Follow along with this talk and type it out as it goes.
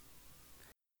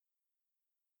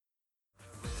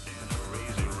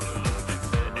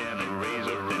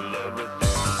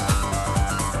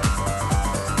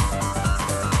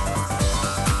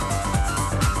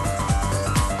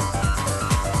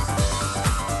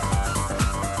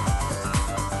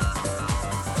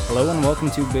Hello and welcome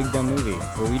to Big Dumb Movie,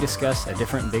 where we discuss a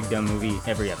different Big Dumb movie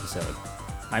every episode.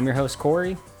 I'm your host,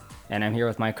 Corey, and I'm here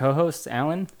with my co-hosts,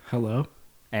 Alan. Hello.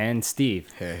 And Steve.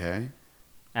 Hey, hey.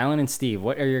 Alan and Steve,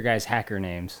 what are your guys' hacker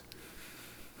names?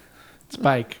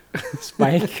 Spike.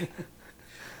 Spike?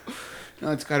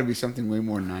 No, it's got to be something way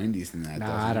more 90s than that,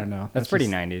 doesn't I it? don't know. That's pretty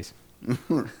 90s.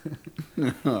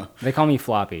 They call me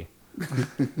Floppy.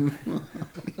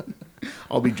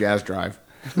 I'll be Jazz Drive.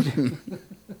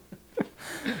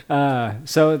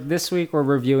 So this week we're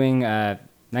reviewing a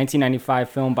 1995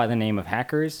 film by the name of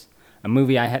Hackers, a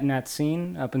movie I had not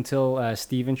seen up until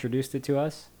Steve introduced it to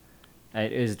us.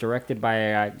 It is directed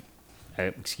by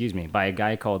a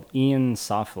guy called Ian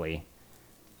Softly,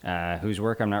 whose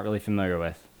work I'm not really familiar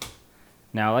with.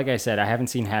 Now, like I said, I haven't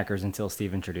seen Hackers until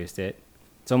Steve introduced it.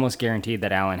 It's almost guaranteed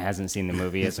that Alan hasn't seen the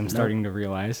movie, as I'm starting to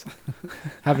realize.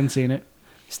 Haven't seen it.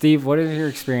 Steve, what is your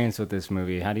experience with this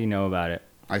movie? How do you know about it?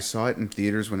 I saw it in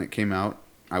theaters when it came out.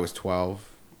 I was 12.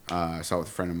 I saw it with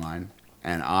a friend of mine,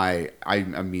 and I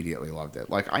immediately loved it.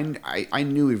 Like I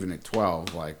knew even at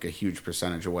 12, like a huge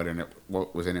percentage of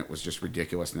what was in it was just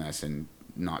ridiculousness and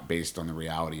not based on the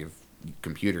reality of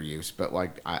computer use. But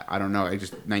like I don't know.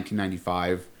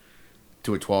 1995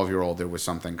 to a 12-year-old, there was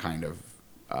something kind of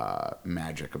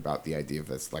magic about the idea of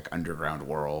this like underground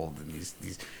world and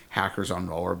these hackers on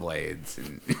rollerblades,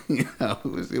 and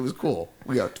it was cool.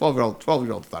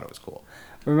 12-year-old thought it was cool.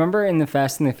 Remember in the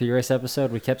Fast and the Furious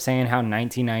episode, we kept saying how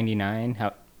 1999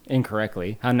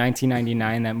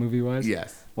 that movie was?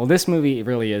 Yes. Well, this movie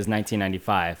really is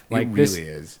 1995. It really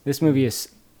is. This movie is,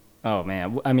 oh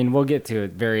man, I mean, we'll get to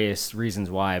various reasons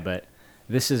why, but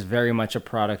this is very much a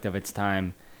product of its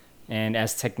time. And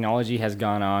as technology has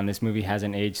gone on, this movie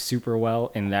hasn't aged super well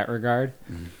in that regard.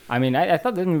 Mm-hmm. I mean, I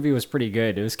thought the movie was pretty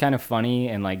good. It was kind of funny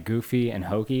and like goofy and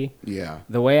hokey. Yeah.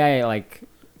 The way I like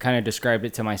kind of described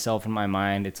it to myself in my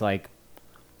mind, it's like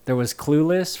there was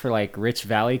Clueless for like Rich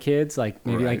Valley kids, like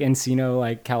maybe like Encino,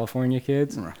 like California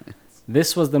kids. Right.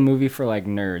 This was the movie for like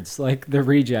nerds, like the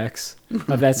rejects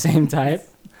of that same type.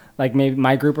 Like maybe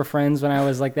my group of friends when I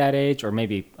was like that age, or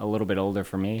maybe a little bit older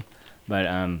for me. But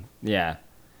yeah.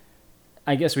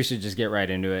 I guess we should just get right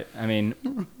into it. I mean,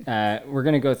 we're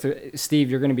going to go through... Steve,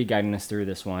 you're going to be guiding us through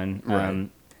this one. Right.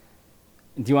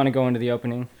 Do you want to go into the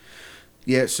opening?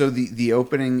 Yeah, so the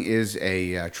opening is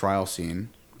a trial scene,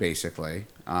 basically.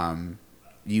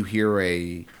 You hear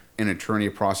a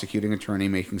prosecuting attorney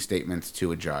making statements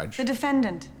to a judge. The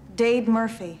defendant, Dade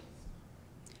Murphy,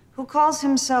 who calls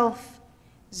himself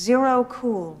Zero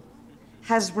Cool,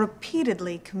 has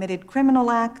repeatedly committed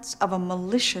criminal acts of a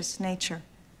malicious nature.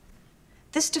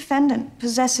 This defendant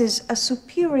possesses a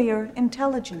superior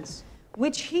intelligence,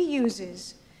 which he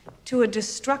uses to a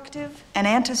destructive and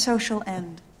antisocial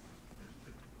end.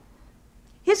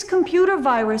 His computer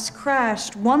virus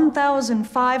crashed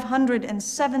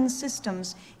 1,507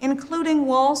 systems, including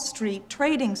Wall Street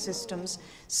trading systems,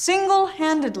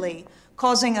 single-handedly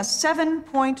causing a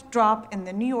 7-point drop in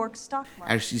the New York stock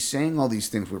market. As she's saying all these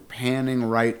things, we're panning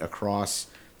right across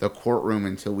the courtroom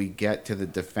until we get to the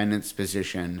defendant's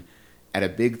position at a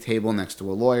big table next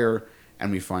to a lawyer,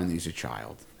 and we find that he's a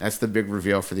child. That's the big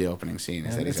reveal for the opening scene.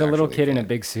 Is that it's a little kid in a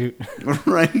big suit.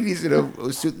 Right? He's in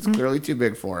a suit that's clearly too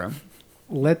big for him.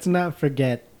 Let's not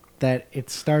forget that it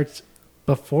starts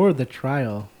before the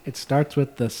trial. It starts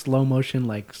with the slow motion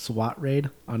like SWAT raid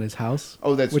on his house.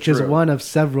 Oh, that's which true. is one of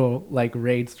several like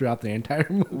raids throughout the entire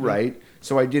movie. Right.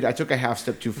 So I took a half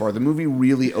step too far. The movie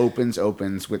really opens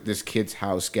with this kid's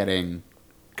house getting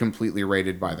completely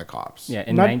raided by the cops. Yeah,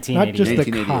 in Not 1988. just the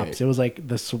 1988. cops. It was like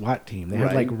the SWAT team. They had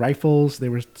Right. like rifles. They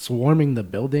were swarming the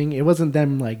building. It wasn't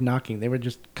them like knocking. They were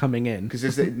just coming in.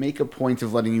 Because they make a point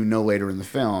of letting you know later in the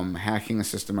film, hacking a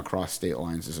system across state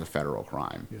lines is a federal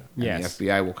crime. Yeah. And Yes. the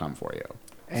FBI will come for you.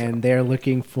 And they're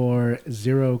looking for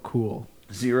Zero Cool.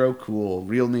 Zero Cool,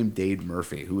 real name Dade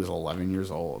Murphy, who is 11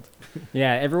 years old.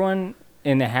 Yeah, everyone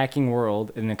in the hacking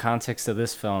world, in the context of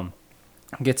this film,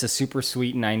 gets a super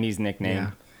sweet 90s nickname.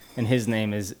 Yeah. And his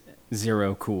name is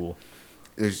Zero Cool.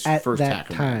 His At first that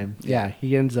hacker time, name. yeah,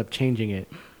 he ends up changing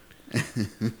it.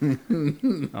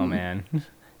 Oh, man.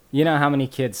 You know how many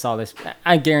kids saw this?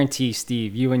 I guarantee,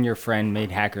 Steve, you and your friend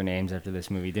made hacker names after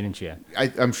this movie, didn't you?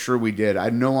 I'm sure we did. I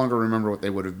no longer remember what they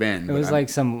would have been. It was like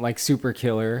some like super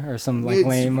killer or some like It's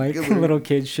lame like super killer. little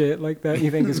kid shit like that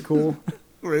you think is cool.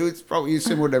 It's probably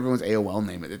similar to everyone's AOL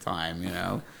name at the time, you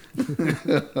know?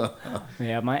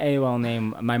 Yeah, my AOL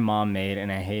name my mom made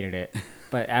and I hated it.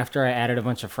 But after I added a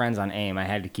bunch of friends on AIM, I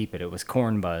had to keep it. It was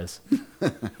Corn Buzz.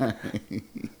 That's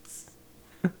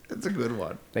a good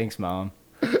one. Thanks, Mom.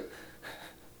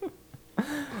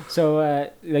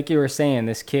 So, like you were saying,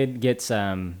 this kid gets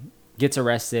gets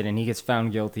arrested, and he gets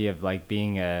found guilty of like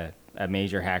being a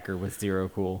major hacker with Zero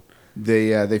Cool.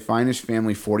 They find his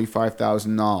family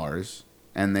 $45,000,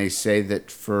 and they say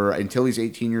that for until he's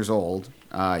 18 years old,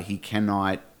 he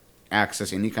cannot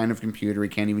access any kind of computer. He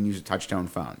can't even use a touch-tone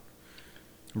phone.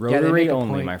 Rotary make a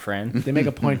only, point. my friend. They make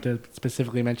a point to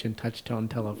specifically mention touch-tone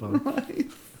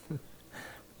telephone.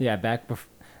 Yeah, back before.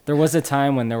 There was a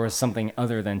time when there was something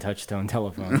other than touch-tone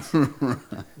telephones.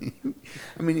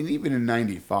 I mean, even in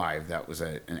 '95, that was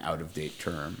an out-of-date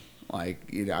term.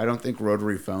 Like, I don't think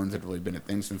rotary phones had really been a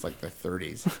thing since like the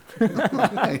 30s.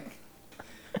 Like,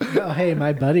 Oh, hey,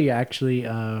 my buddy actually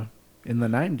in the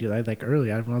 90s, like early,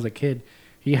 when I was a kid,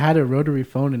 he had a rotary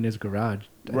phone in his garage.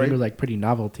 I think Right. it was like pretty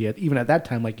novelty, even at that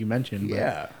time, like you mentioned. but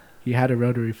yeah. He had a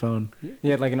rotary phone. He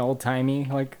had like an old-timey,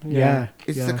 like... Yeah.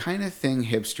 It's yeah. the kind of thing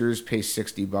hipsters pay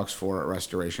 $60 for at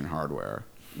Restoration Hardware.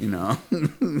 You know,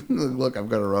 look, I've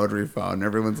got a rotary phone.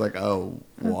 Everyone's like, "Oh,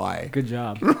 why?" Good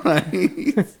job.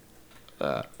 Right?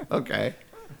 Okay.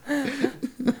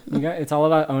 It's all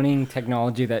about owning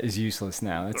technology that is useless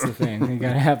now. That's the thing. You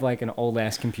gotta have like an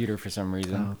old-ass computer for some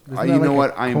reason. Oh, isn't You that know like what?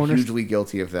 a I am corner- hugely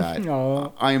guilty of that.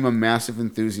 Oh. I am a massive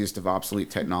enthusiast of obsolete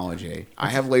technology. I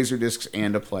have laser discs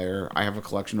and a player. I have a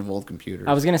collection of old computers.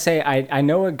 I was gonna say I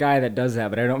know a guy that does that,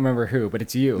 but I don't remember who. But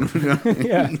it's you.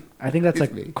 Yeah. I think that's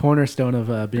It's like me. cornerstone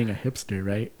of being a hipster,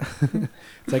 right?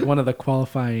 It's like one of the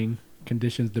qualifying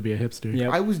conditions to be a hipster.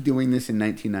 Yep. I was doing this in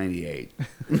 1998.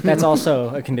 That's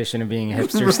also a condition of being a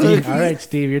hipster, Steve. All right,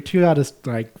 Steve, you're 2 out of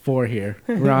like 4 here.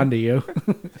 We're on to you.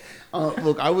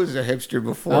 Look, I was a hipster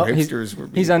before Oh, hipsters were.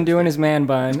 He's undoing his man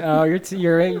bun. Oh,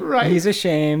 you're Right. He's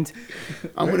ashamed.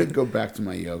 I'm gonna go back to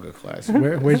my yoga class.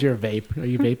 Where's your vape? Are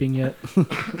you vaping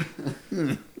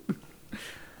yet?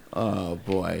 Oh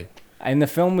boy. In the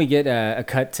film, we get a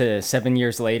cut to 7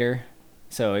 years later,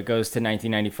 so it goes to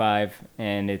 1995,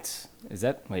 and is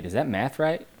that math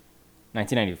right?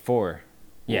 1994.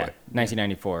 Yeah, What?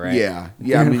 1994, right?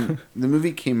 Yeah. I mean, the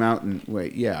movie came out in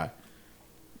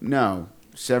no,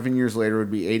 7 years later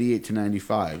would be 88 to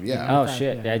 95. Yeah. Oh 95,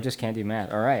 shit! yeah. I just can't do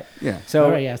math. All right. Yeah. So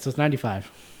All right, yeah, so it's 95.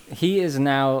 he is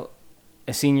now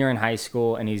a senior in high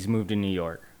school, and he's moved to New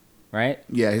York, right?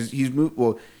 Yeah. He's moved.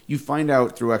 Well, you find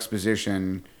out through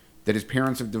exposition that his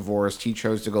parents have divorced. He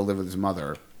chose to go live with his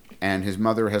mother, and his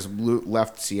mother has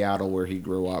left Seattle, where he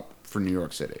grew up, for New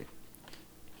York City.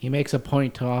 He makes a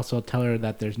point to also tell her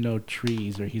that there's no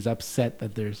trees, or he's upset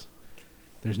that there's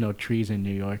no trees in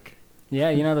New York. Yeah,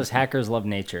 you know those hackers love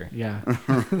nature. Yeah.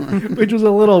 Which was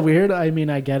a little weird. I mean,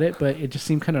 I get it, but it just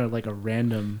seemed kind of like a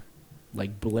random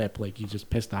like blip, like he's just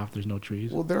pissed off there's no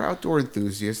trees. Well, they're outdoor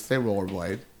enthusiasts. They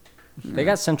rollerblade. They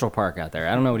got Central Park out there.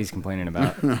 I don't know what he's complaining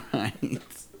about. Right.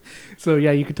 So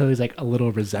yeah, you could tell he's like a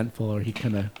little resentful, or he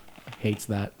kind of hates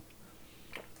that.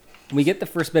 We get the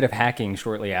first bit of hacking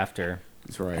shortly after.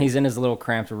 That's right. He's in his little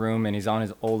cramped room, and he's on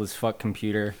his old as fuck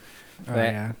computer. Oh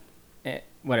That- yeah.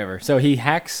 Whatever. So he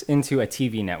hacks into a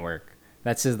TV network.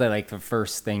 That's just the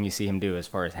first thing you see him do as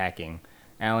far as hacking.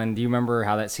 Alan, do you remember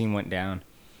how that scene went down?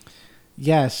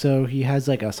 Yeah, so he has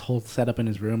like a whole setup in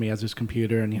his room. He has his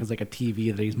computer and he has like a TV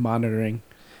that he's monitoring.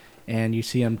 And you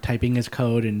see him typing his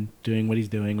code and doing what he's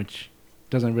doing, which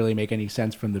doesn't really make any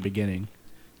sense from the beginning.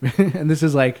 And this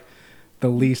is like the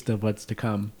least of what's to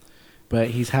come. But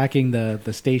he's hacking the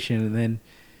station, and then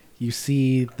you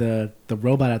see the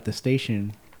robot at the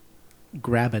station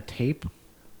grab a tape,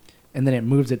 and then it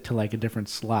moves it to like a different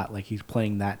slot, like he's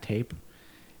playing that tape.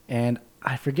 And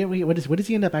I forget what does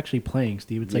he end up actually playing,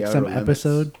 Steve? It's The like some Outer Limits.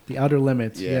 episode, The Outer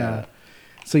Limits. Yeah. Yeah.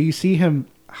 So you see him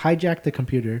hijack the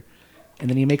computer, and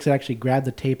then he makes it actually grab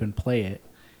the tape and play it.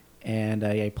 And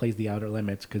he plays The Outer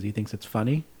Limits because he thinks it's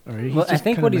funny. Or he's Well, I just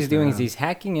think kinda what he's messing doing is around. he's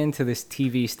hacking into this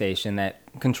TV station that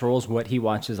controls what he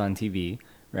watches on TV,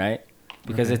 right?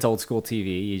 Because Okay. it's old school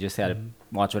TV. You just got to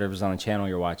watch whatever's on the channel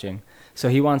you're watching. So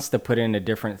he wants to put in a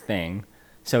different thing.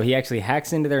 So he actually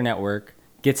hacks into their network,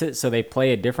 gets it so they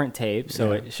play a different tape,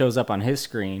 so Yeah. it shows up on his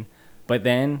screen. But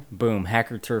then, boom,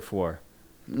 hacker turf war.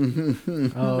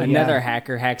 Oh, Another yeah.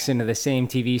 hacker hacks into the same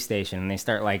TV station, and they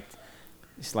start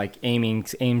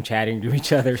aim chatting to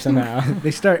each other somehow.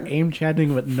 They start aim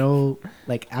chatting with no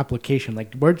like application,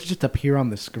 like words just appear on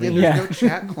the Yeah, screen. there's Yeah. no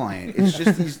chat client. It's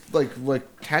just these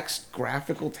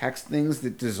graphical text things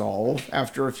that dissolve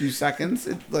after a few seconds.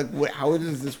 How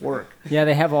does this work? Yeah,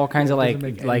 they have all kinds of Doesn't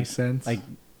make any sense. like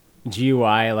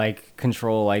GUI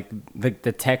control, the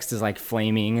text is like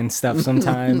flaming and stuff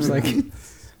sometimes. Like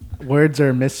Words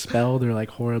are misspelled or like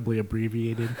horribly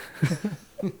abbreviated.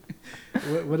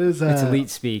 what is it's elite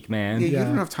speak, man. Yeah, you Yeah.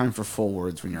 don't have time for full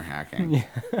words when you're hacking.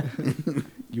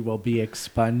 You will be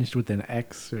expunged with an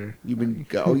X or You've been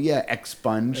oh yeah,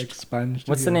 expunged. expunged.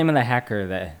 What's the name of the hacker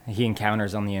that he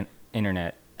encounters on the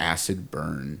internet? Acid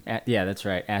burn. Yeah, that's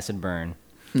right. Acid burn.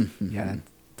 Yeah,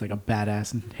 it's like a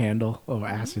badass handle. Oh,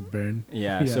 acid burn.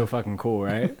 Yeah, so fucking cool,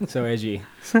 right? So edgy.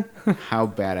 How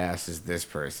badass is this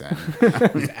person?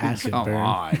 Acid Come burn.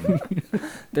 on.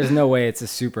 There's no way it's a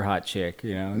super hot chick,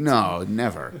 you know? No,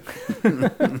 never.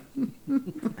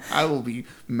 I will be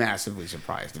massively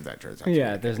surprised if that turns out. to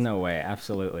Yeah, be. there's no way.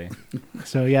 Absolutely.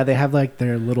 So yeah, they have like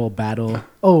their little battle.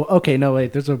 Oh, okay, no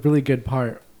wait. There's a really good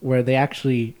part where they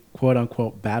actually quote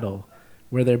unquote battle,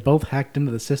 where they're both hacked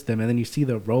into the system, and then you see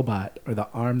the robot or the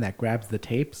arm that grabs the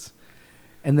tapes,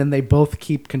 and then they both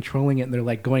keep controlling it, and they're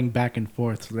like going back and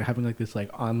forth. So they're having like this like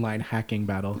online hacking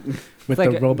battle with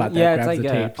the robot that yeah, grabs it's like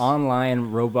the an tapes,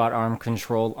 online robot arm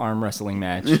controlled arm wrestling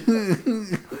match.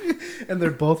 and they're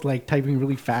both like typing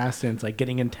really fast, and it's like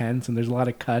getting intense, and there's a lot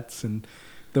of cuts, and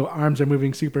the arms are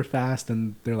moving super fast,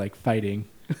 and they're like fighting.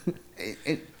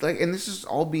 And this is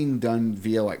all being done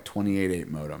via like 28.8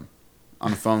 modem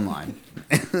on a phone line.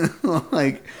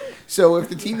 Like, so if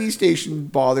the TV station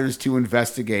bothers to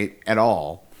investigate at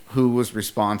all who was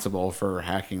responsible for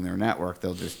hacking their network,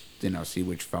 they'll just see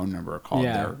which phone number called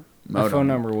Yeah, their the modem. phone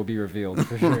number will be revealed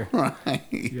for sure. Right.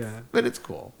 Yeah. But it's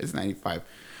cool. It's 95.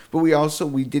 But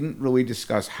we didn't really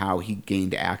discuss how he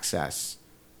gained access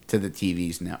to the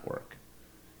TV's network.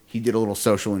 He did a little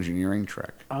social engineering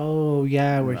trick. Oh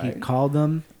yeah, where he Right. called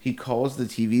them. He calls the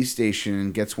TV station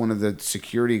and gets one of the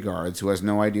security guards who has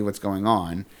no idea what's going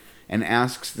on and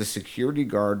asks the security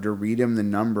guard to read him the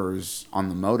numbers on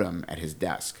the modem at his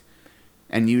desk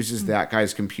and uses that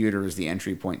guy's computer as the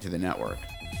entry point to the network.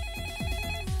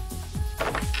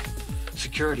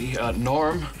 Security,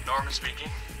 Norm. Norman speaking.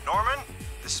 Norman,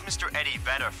 this is Mr. Eddie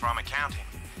Vedder from accounting.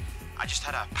 I just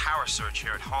had a power surge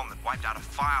here at home that wiped out a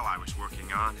file I was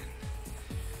working on.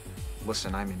 And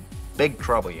listen, I'm in big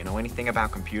trouble. You know anything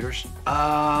about computers?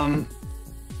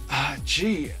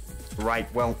 Gee.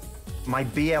 Right, well, my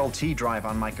BLT drive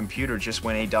on my computer just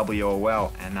went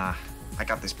AWOL, and I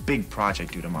got this big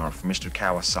project due tomorrow for Mr.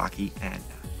 Kawasaki, and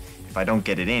if I don't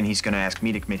get it in, he's gonna ask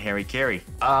me to commit harikiri.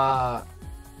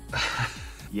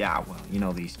 Yeah, well, you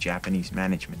know these Japanese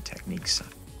management techniques.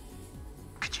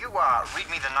 Could you, read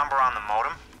me the number on the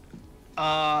modem?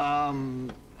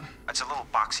 It's a little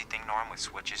boxy thing, Norm, with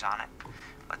switches on it.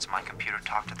 Lets my computer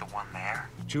talk to the one there.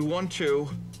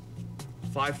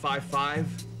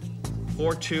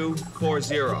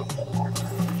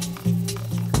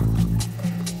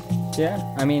 212-555-4240.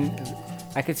 Yeah, I mean,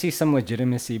 I could see some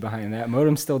legitimacy behind that.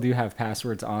 Modems still do have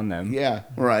passwords on them. Yeah,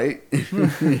 right.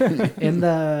 In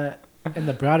the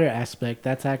broader aspect,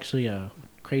 that's actually a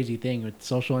crazy thing with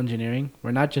social engineering.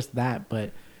 Where not just that,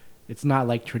 but it's not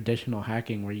like traditional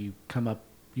hacking where you come up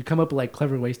with like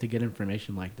clever ways to get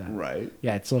information like that. Right.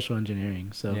 Yeah, it's social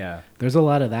engineering. So Yeah. there's a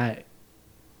lot of that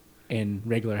in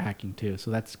regular hacking too.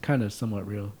 So that's kind of somewhat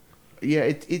real. Yeah,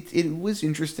 it was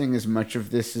interesting as much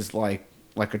of this is like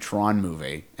a Tron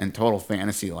movie and Total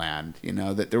Fantasy Land,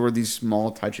 that there were these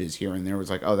small touches here and there. Was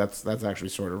like, oh, that's actually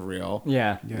sort of real.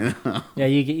 Yeah. Yeah,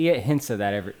 you get hints of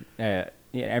that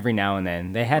every now and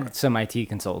then. They had some IT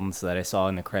consultants that I saw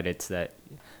in the credits that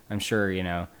I'm sure,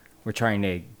 we're trying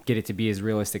to get it to be as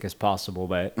realistic as possible.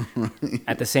 But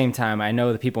at the same time, I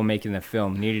know the people making the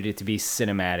film needed it to be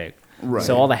cinematic. Right.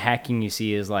 So all the hacking you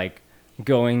see is like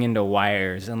going into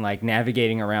wires and like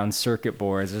navigating around circuit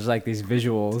boards. There's like these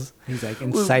visuals. He's like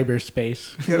in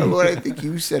cyberspace. What I think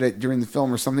you said it during the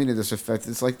film or something to this effect.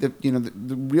 It's like the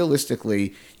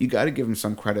realistically, you got to give him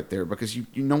some credit there because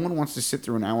no one wants to sit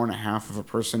through an hour and a half of a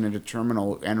person in a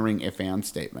terminal entering if-and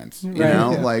statements. You Right.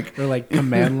 know, Yeah. like Or like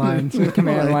command lines.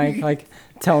 Command like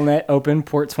telnet open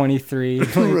port 23.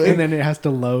 And then it has to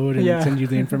load and Yeah. send you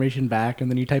the information back, and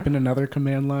then you type in another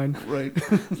command line. right.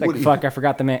 It's like, fuck, I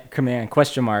forgot the command.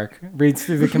 Question mark. Reads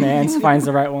through the commands, finds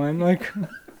the right one. Like,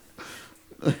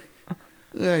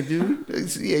 Yeah, dude.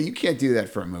 Yeah, you can't do that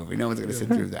for a movie. No one's gonna sit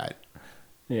through that.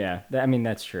 yeah, I mean,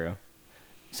 that's true.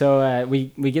 So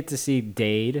we get to see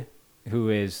Dade, who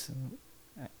is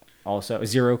also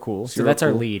Zero Cool. So Zero that's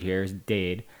our Cool. lead here is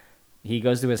Dade. He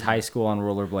goes to his high school on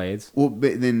rollerblades. Well,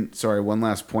 but then, sorry, one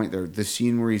last point there. The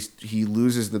scene where he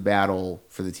loses the battle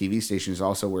for the TV station is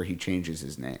also where he changes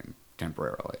his name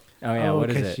temporarily. Oh, yeah,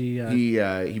 what is 'cause it? She,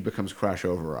 He becomes Crash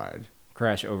Override.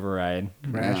 Crash Override.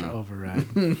 crash Yeah. override.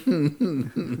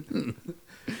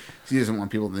 He doesn't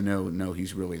want people to know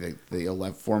he's really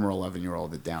the former 11-year-old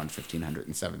that downed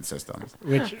 1,507 systems.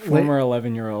 Which Former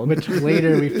 11-year-old. which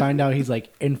later we find out he's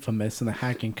like infamous in the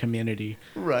hacking community.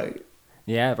 Right.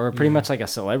 Yeah, or pretty much like a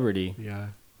celebrity. Yeah,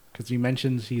 because he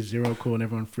mentions he's zero cool, and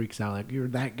everyone freaks out like, "You're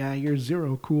that guy. You're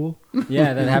zero cool."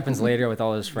 Yeah, that happens later with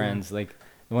all his friends. Like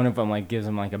one of them like gives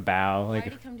him like a bow. Why'd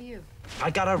Like he come to you?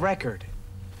 I got a record.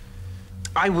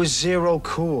 I was zero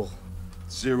cool.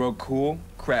 Zero cool.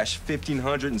 Crashed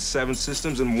 1,507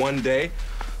 systems in one day.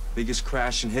 Biggest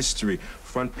crash in history.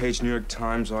 Front page New York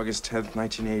Times, August 10th,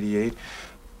 1988.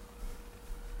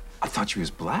 I thought you was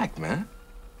black, man.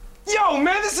 Yo,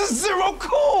 man, this is zero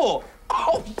cool.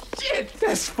 Oh, shit,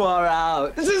 that's far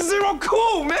out. This is zero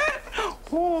cool, man.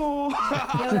 Oh.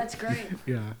 Yo, that's great.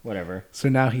 Yeah. whatever. So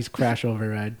now he's Crash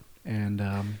Override, and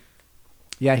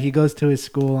yeah, he goes to his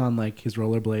school on like his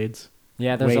rollerblades.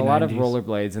 Yeah, there's Late a lot 90s. of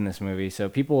rollerblades in this movie. So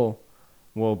people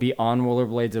will be on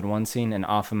rollerblades in one scene and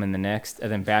off them in the next,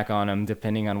 and then back on them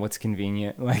depending on what's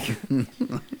convenient. Like,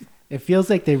 It feels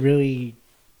like they really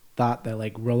thought that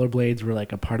like rollerblades were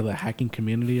like a part of the hacking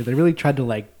community. They really tried to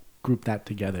like group that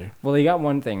together. well, they got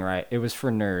one thing right. It was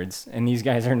for nerds, and these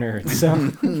guys are nerds.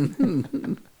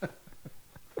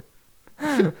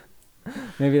 So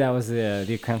maybe that was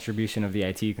the contribution of the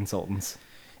IT consultants.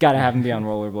 Got to have them be on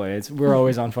rollerblades. We're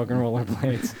always on fucking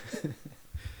rollerblades.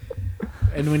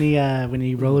 And when he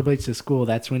rollerblades to school,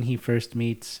 that's when he first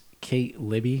meets Kate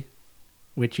Libby,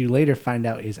 which you later find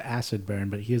out is acid burn,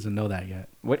 but he doesn't know that yet.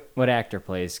 What actor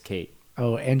plays Kate?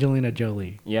 Oh, Angelina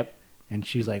Jolie. Yep. And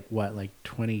she's like what, like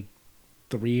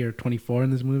 23 or 24 in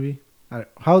this movie?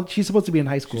 How she's supposed to be in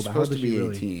high school, She's but how supposed old to is be she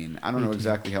really? 18. I don't know 18.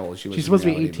 exactly how old she was. She's in supposed to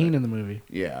be reality, 18 but- in the movie.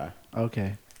 Yeah.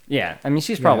 Okay. Yeah, I mean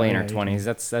she's Yeah, probably in yeah, her yeah. 20s.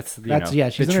 That's Yeah,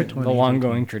 she's in her the 20s,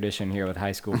 long-going tradition here with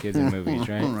high school kids in movies,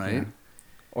 right? Right.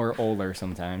 Or older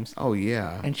sometimes. Oh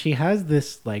yeah. And she has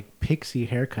this like pixie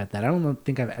haircut that I don't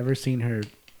think I've ever seen her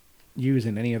use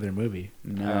in any other movie.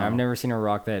 No. I've never seen her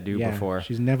rock that do Yeah, before.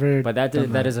 she's never. But that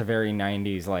done that is a very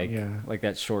 90s Yeah. like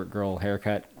that short girl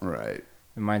haircut. Right.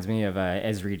 Reminds me of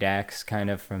Esri Dax kind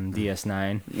of from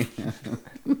DS9.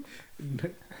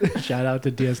 Shout out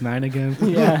to DS9 again.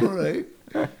 Yeah. Right.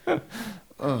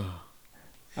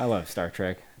 I love Star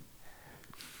Trek.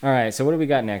 All right, so what do we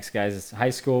got next, guys? It's high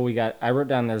school. I wrote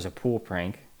down there's a pool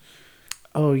prank.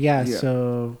 Oh yeah, Yeah.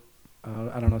 so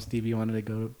I don't know, Steve, you wanted to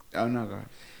go? Oh no, go ahead.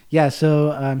 Yeah,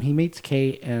 so he meets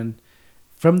Kate, and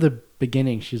from the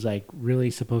beginning, she's like really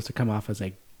supposed to come off as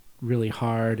like really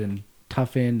hard and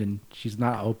toughened, and she's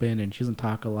not open, and she doesn't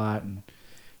talk a lot, and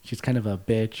she's kind of a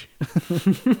bitch.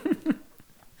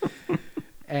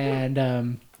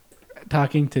 And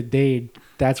talking to Dade,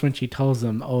 that's when she tells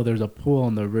him, "Oh, there's a pool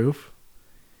on the roof.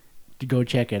 To go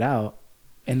check it out."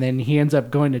 And then he ends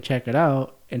up going to check it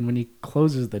out, and when he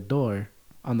closes the door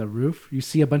on the roof, you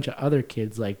see a bunch of other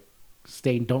kids like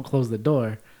saying, "Don't close the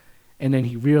door," and then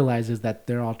he realizes that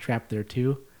they're all trapped there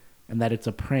too, and that it's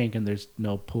a prank and there's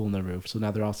no pool in the roof, so now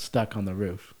they're all stuck on the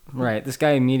roof. Right. This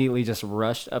guy immediately just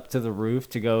rushed up to the roof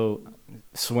to go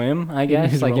swim, I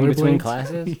guess, his like in between rollerblades?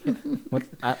 classes. What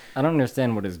I don't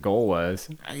understand what his goal was.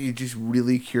 You're just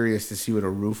really curious to see what a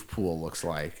roof pool looks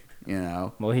like. You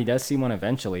know. Well, he does see one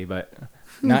eventually, but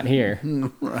not here.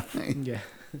 Right. Yeah.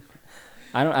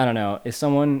 I don't know. If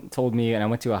someone told me, and I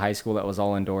went to a high school that was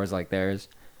all indoors like theirs,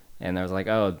 and there was like,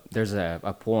 oh, there's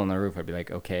a pool on the roof, I'd be like,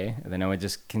 okay. And then I would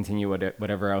just continue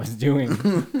whatever I was doing.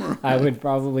 I would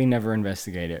probably never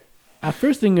investigate it.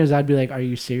 First thing is, I'd be like, "Are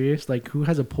you serious? Like, who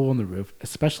has a pool on the roof,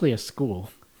 especially a school?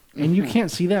 And you can't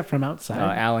see that from outside."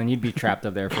 Alan, you'd be trapped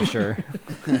up there for sure.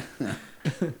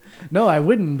 No, I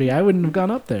wouldn't be. I wouldn't have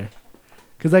gone up there.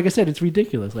 Because, like I said, it's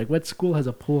ridiculous. Like, what school has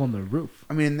a pool on the roof?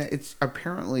 I mean, it's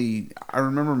apparently. I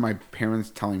remember my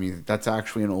parents telling me that that's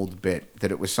actually an old bit.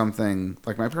 That it was something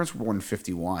like my parents were born in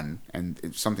 '51, and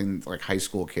it's something like high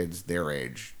school kids their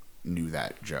age knew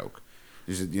that joke.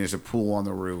 There's a pool on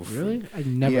the roof. Really? I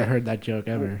never Yeah. heard that joke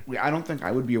ever. I don't think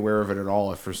I would be aware of it at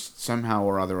all if for somehow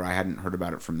or other I hadn't heard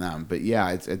about it from them. But yeah,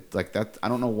 it's like that. I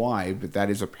don't know why, but that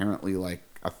is apparently like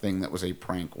a thing that was a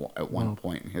prank at one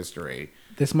point in history.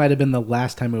 This might have been the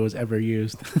last time it was ever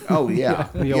used. Oh yeah,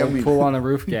 The yeah. old pool on the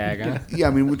roof gag, huh? Yeah,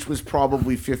 I mean, which was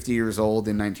probably 50 years old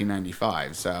in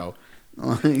 1995. So,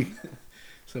 like,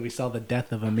 So we saw the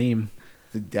death of a meme.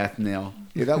 the death nail.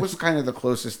 Yeah, that was kind of the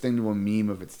closest thing to a meme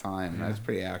of its time. That's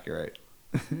pretty accurate.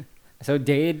 So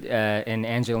Dade and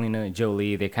Angelina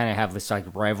Jolie, they kind of have this like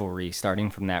rivalry starting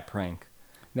from that prank.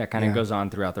 That kind of Yeah. goes on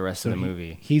throughout the rest of the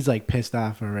movie. He's like pissed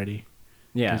off already.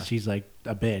 Yeah. 'Cause she's like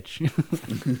a bitch.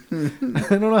 I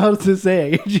don't know how to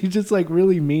say it. She's just like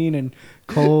really mean and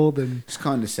cold and It's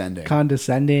condescending.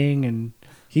 condescending, and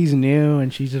he's new,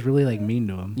 and she's just really like mean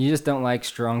to him. You just don't like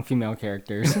strong female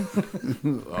characters.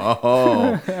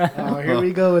 Oh, Oh, here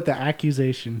we go with the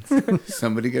accusations.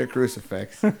 somebody get a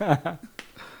crucifix.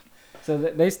 So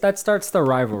that starts the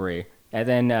rivalry. And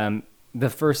then the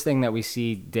first thing that we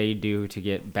see Day do to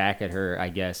get back at her, I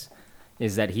guess,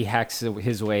 is that he hacks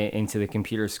his way into the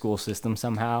computer school system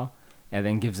somehow and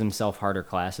then gives himself harder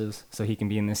classes so he can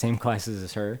be in the same classes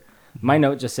as her. My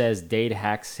note just says Dade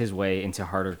hacks his way into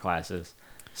harder classes.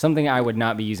 Something I would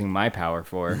not be using my power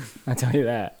for. I'll tell you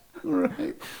that.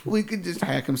 Right. We could just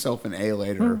hack himself an A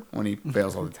later when he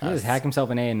fails all the tests. He just hack himself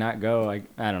an A and not go. I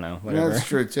don't know. Whatever. That's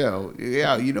true too.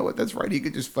 Yeah, you know what? That's right. He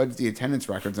could just fudge the attendance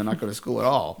records and not go to school at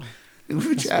all.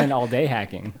 Spend all day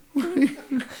hacking.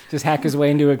 Just hack his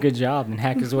way into a good job and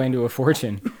hack his way into a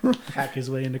fortune. Hack his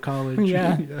way into college.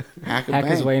 Yeah. Hack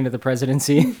His way into the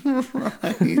presidency.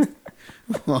 Right.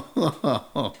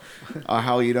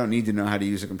 How you don't need to know how to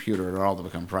use a computer at all to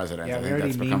become president. Yeah, I think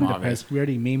that's become obvious. we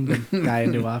already memed the guy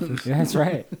into office. Yeah, that's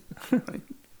right.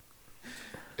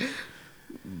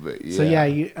 But yeah. So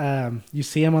yeah, you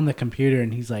see him on the computer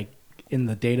and he's like in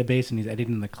the database and he's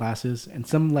editing the classes and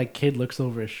some like kid looks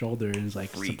over his shoulder and is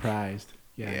like surprised.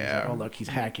 Yeah. He's like, oh look, he's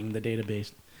hacking the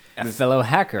database. A fellow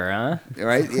hacker, huh?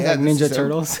 Right? Yeah. Like Ninja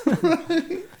Turtles.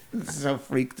 This is how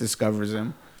Freak discovers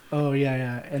him. Oh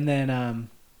yeah. And then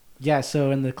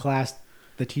so in the class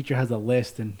the teacher has a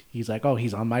list and he's like, oh,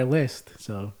 he's on my list.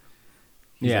 So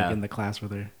he's like in the class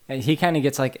with her. And he kind of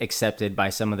gets like accepted by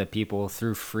some of the people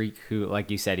through Freak, who, like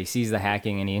you said, he sees the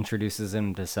hacking and he introduces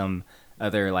him to some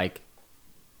other like,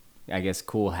 I guess,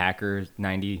 cool hacker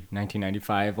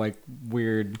 1995, like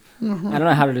weird. I don't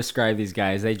know how to describe these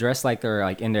guys. They dress like they're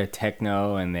like into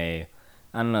techno and they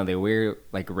wear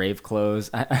like rave clothes.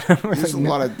 There's a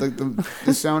lot of the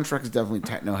soundtrack is definitely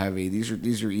techno heavy. These are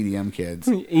EDM kids.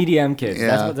 EDM kids.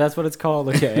 Yeah. That's what it's called.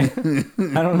 Okay.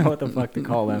 I don't know what the fuck to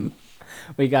call them.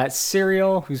 We got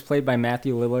Serial, who's played by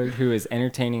Matthew Lillard, who is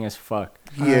entertaining as fuck.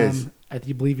 He is. I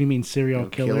believe you mean serial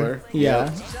killer. Yeah.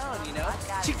 You know?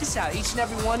 Check this out, each and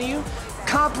every one of you,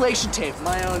 compilation tape,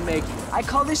 my own making. I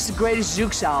call this the Greatest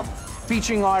Zooks album,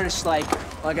 featuring artists like,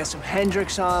 well, I got some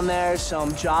Hendrix on there,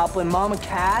 some Joplin, Mama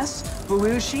Cass,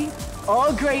 Belushi,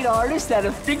 all great artists that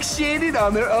are fixated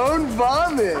on their own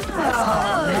vomit.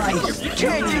 You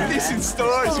can't get this in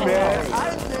stores, man.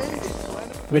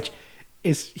 Which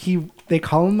is they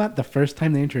call him that the first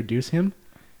time they introduce him,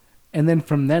 and then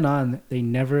from then on they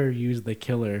never use the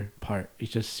killer part.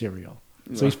 It's just serial.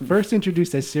 So he's first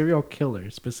introduced as serial killer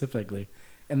specifically,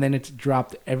 and then it's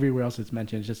dropped everywhere else it's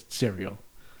mentioned. It's just serial.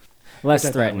 Less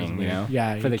threatening, you know.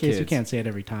 Yeah, for in the case kids. you can't say it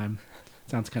every time.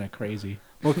 Sounds kind of crazy.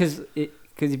 Well, because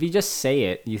if you just say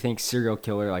it, you think serial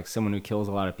killer, like someone who kills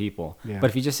a lot of people. Yeah. But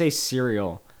if you just say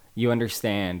serial, you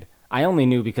understand. I only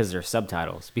knew because there's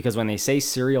subtitles. Because when they say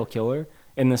serial killer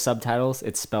in the subtitles,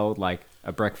 it's spelled like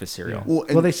a breakfast cereal.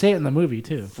 Yeah. Well, they say it in the movie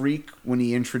too. Freak, when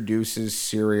he introduces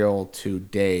Serial to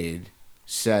Dade,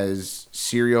 says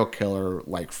serial killer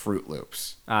like Fruit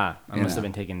Loops. I must have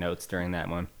been taking notes during that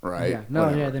one. Right? Yeah. No,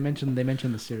 Whatever. yeah, they mentioned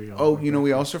the serial. Oh,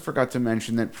 we also forgot to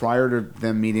mention that prior to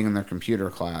them meeting in their computer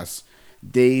class,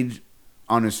 Dade,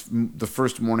 on the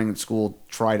first morning at school,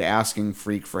 tried asking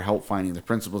Freak for help finding the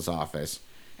principal's office,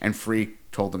 and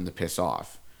Freak told him to piss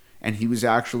off. And he was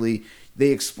actually, they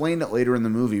explained it later in the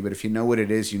movie, but if you know what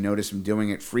it is, you notice him doing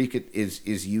it. Freak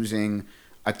is using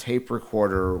a tape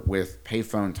recorder with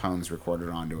payphone tones recorded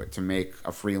onto it to make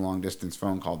a free long distance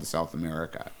phone call to South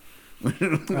America.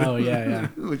 Oh, yeah.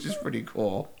 Which is pretty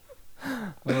cool.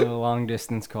 Long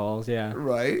distance calls, yeah.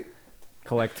 Right?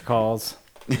 Collect calls.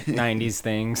 90s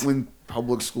things. When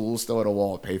public schools still had a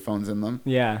wall of payphones in them.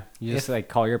 Yeah. You just like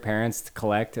call your parents to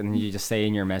collect and you just say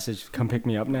in your message, come pick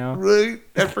me up now. Right?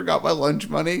 I forgot my lunch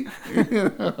money.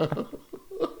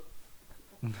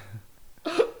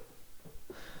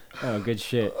 Oh, good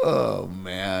shit. Oh,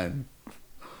 man.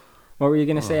 What were you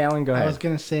going to say, Alan? Go ahead. I was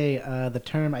going to say the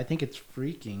term, I think it's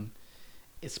freaking,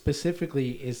 it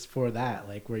specifically is for that,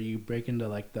 like where you break into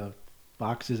like the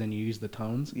boxes and you use the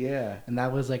tones. Yeah. And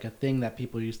that was like a thing that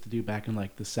people used to do back in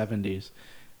like the 70s.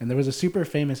 And there was a super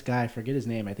famous guy, I forget his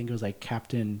name, I think it was like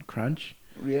Captain Crunch.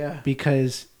 Yeah.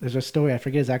 Because there's a story, I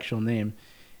forget his actual name.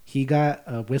 He got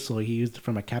a whistle he used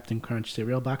from a Captain Crunch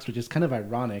cereal box, which is kind of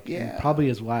ironic. Yeah. And probably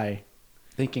is why,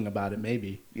 thinking about it,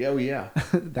 maybe. Oh, yeah.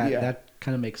 That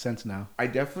kind of makes sense now. I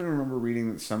definitely remember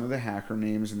reading that some of the hacker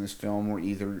names in this film were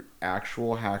either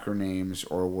actual hacker names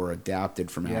or were adapted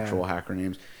from actual hacker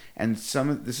names. And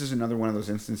this is another one of those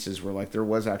instances where like there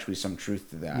was actually some truth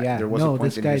to that. Yeah, there was a point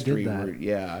this in guy history did that.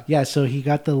 where, Yeah, so he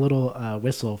got the little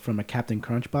whistle from a Captain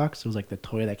Crunch box. It was like the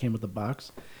toy that came with the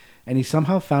box. And he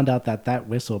somehow found out that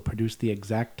whistle produced the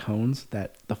exact tones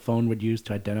that the phone would use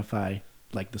to identify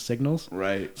like the signals.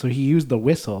 Right. So he used the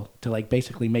whistle to like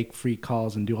basically make free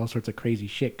calls and do all sorts of crazy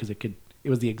shit because it could it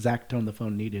was the exact tone the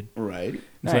phone needed. Right. And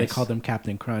so they Nice. called him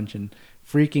Captain Crunch, and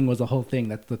freaking was a whole thing.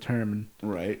 That's the term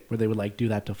Right. where they would like do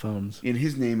that to phones. And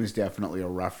his name is definitely a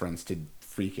reference to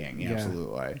freaking. Yeah.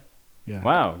 Absolutely. Yeah.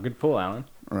 Wow, good pull, Alan.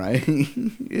 Right.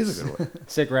 It is a good one.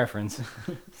 Sick reference.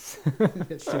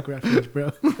 Sick reference,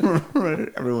 bro. Right.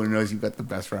 Everyone knows you've got the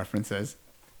best references.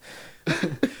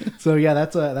 So yeah,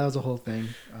 that was a whole thing.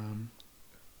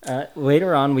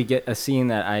 Later on, we get a scene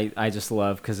that I just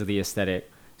love because of the aesthetic.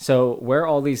 So where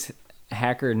all these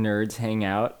hacker nerds hang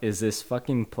out is this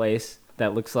fucking place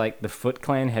that looks like the Foot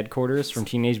Clan headquarters from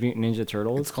Teenage Mutant Ninja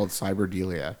Turtles, It's called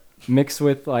Cyberdelia. mixed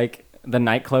with like the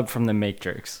nightclub from The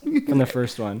Matrix, from the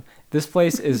first one. This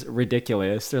place is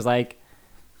ridiculous. There's like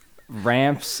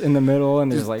ramps in the middle,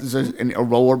 and there's like There's a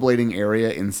rollerblading area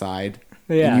inside.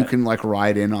 Yeah. And you can like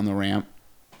ride in on the ramp.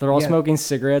 they're all Yeah. smoking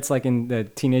cigarettes, like in the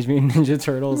Teenage Mutant Ninja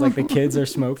Turtles. Like the kids are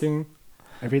smoking.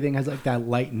 Everything has like that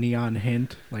light neon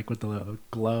hint, like with the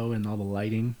glow and all the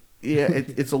lighting. Yeah,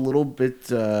 it's a little bit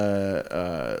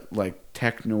like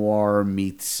tech noir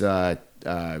meets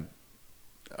cyberpunk.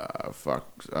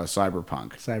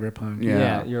 Cyberpunk. Yeah.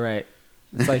 Yeah, you're right.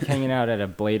 It's like hanging out at a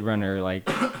Blade Runner. Like,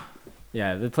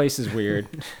 yeah, the place is weird.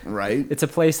 Right? It's a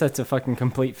place that's a fucking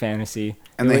complete fantasy.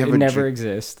 And they It have would a never gi-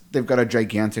 exist. They've got a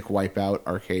gigantic Wipeout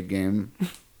arcade game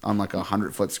on like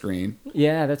 100-foot screen.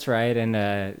 Yeah, that's right.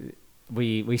 And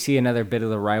we see another bit of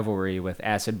the rivalry with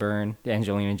Acid Burn,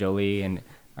 Angelina Jolie, and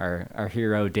our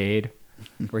hero Dade,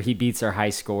 where he beats her high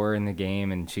score in the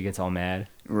game, and she gets all mad.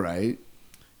 Right?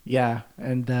 Yeah,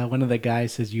 and one of the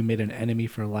guys says you made an enemy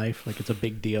for life, like it's a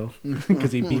big deal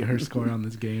because he beat her score on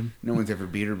this game. No one's ever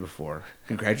beat her before.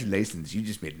 Congratulations, you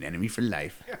just made an enemy for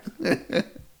life.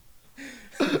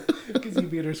 Because he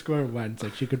beat her score once,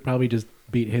 like she could probably just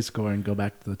beat his score and go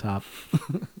back to the top.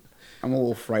 I'm a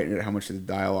little frightened at how much of the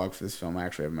dialogue for this film I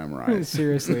actually have memorized.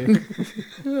 Seriously.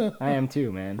 I am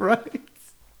too, man. Right?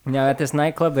 Now, at this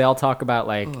nightclub, they all talk about,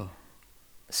 like,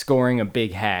 scoring a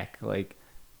big hack. Like,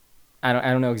 I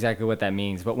don't know exactly what that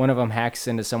means, but one of them hacks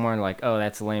into somewhere and like, oh,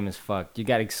 that's lame as fuck. You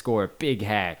got to score a big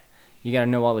hack. You got to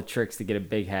know all the tricks to get a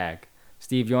big hack.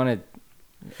 Steve, you want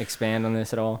to expand on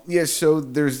this at all? Yeah, so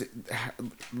there's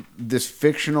this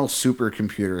fictional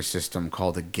supercomputer system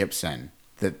called a Gibson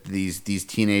that these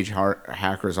teenage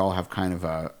hackers all have kind of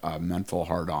a mental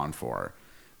hard-on for.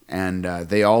 And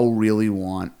they all really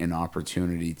want an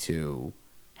opportunity to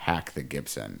hack the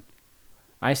Gibson.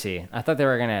 I see. I thought they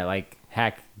were going to, like,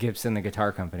 hack Gibson, the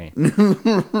guitar company.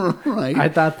 Right? I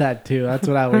thought that too. That's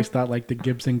what I always thought, like the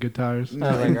Gibson guitars.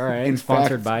 I was like, all right, In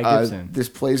sponsored fact, by Gibson. This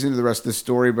plays into the rest of the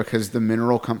story because the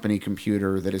mineral company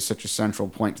computer that is such a central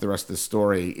point to the rest of the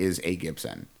story is a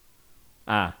Gibson.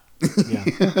 Ah, Yeah,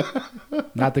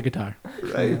 not the guitar.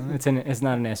 Right? it's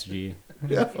not an SG.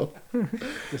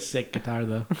 The sick guitar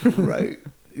though. Right.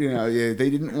 You know, yeah, they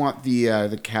didn't want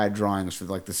the CAD drawings for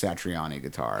like the Satriani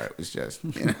guitar. It was just,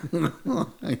 you know.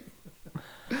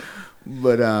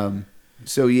 But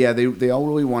so yeah, they all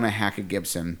really want to hack a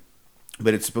Gibson,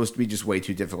 but it's supposed to be just way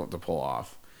too difficult to pull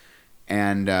off.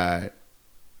 And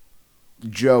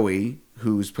Joey,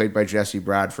 who's played by Jesse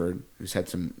Bradford, who's had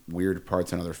some weird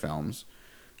parts in other films,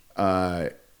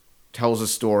 tells a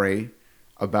story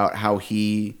about how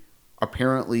he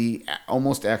apparently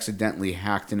almost accidentally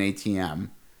hacked an ATM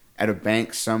at a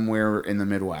bank somewhere in the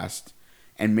Midwest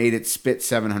and made it spit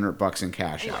 $700 in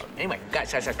cash out. Anyway,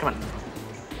 guys, come on.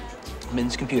 I'm in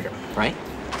this computer, right?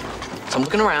 So I'm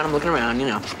looking around, you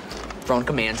know, throwing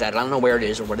commands at it. I don't know where it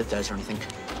is or what it does or anything.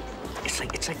 It's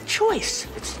like choice.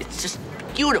 It's just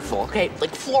beautiful, okay?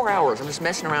 Like 4 hours, I'm just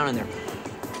messing around in there.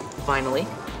 Finally,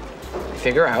 I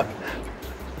figure out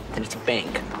that it's a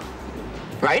bank.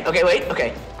 Right? Okay, wait,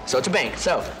 okay. So it's a bank.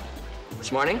 So,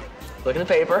 this morning, look at the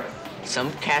paper.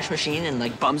 Some cash machine in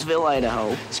like Bumsville,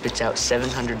 Idaho, spits out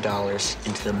 $700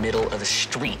 into the middle of the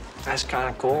street. That's kind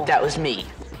of cool. That was me.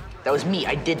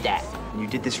 I did that. You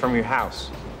did this from your house.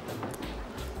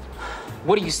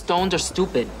 What are you, stoned or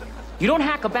stupid? You don't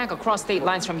hack a bank across state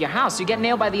lines from your house. You get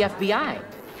nailed by the FBI.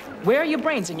 Where are your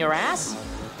brains, in your ass?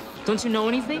 Don't you know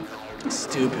anything?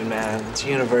 Stupid, man. It's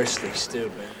universally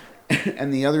stupid.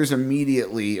 And the others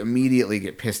immediately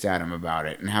get pissed at him about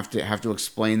it and have to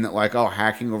explain that, like, oh,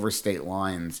 hacking over state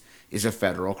lines is a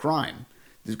federal crime.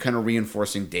 They're kind of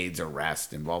reinforcing Dade's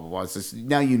arrest and blah blah blah. It's just,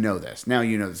 now you know this. Now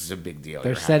you know this is a big deal.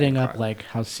 They're You're setting hacking up crime. like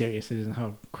how serious it is and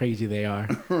how crazy they are.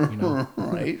 You know,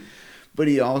 Right? But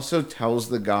he also tells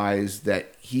the guys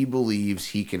that he believes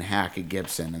he can hack a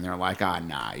Gibson, and they're like,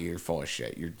 nah, you're full of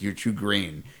shit. You're too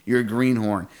green. You're a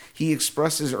greenhorn. He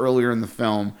expresses earlier in the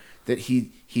film that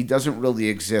he doesn't really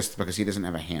exist because he doesn't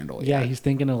have a handle Yeah, yet. he's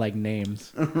thinking of like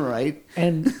names. Right?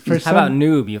 And for How about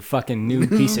noob, you fucking noob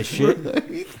piece of shit?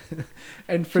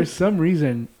 And for some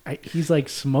reason, he's like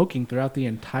smoking throughout the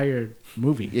entire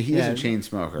movie. Yeah, he is a chain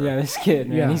smoker. Yeah, this kid,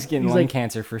 man, he's getting lung like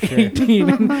cancer for sure. 18,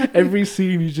 and every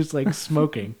scene he's just like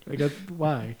smoking. Like,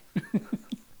 why?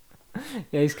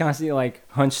 Yeah, he's constantly like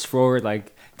hunched forward,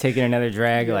 like taking another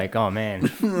drag. Like, oh man,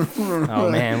 what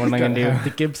am I gonna do? Hack the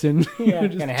Gibson. Yeah,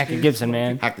 gonna hack a Gibson,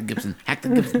 man. Hack the Gibson. Hack the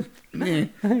Gibson.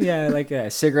 Yeah, like a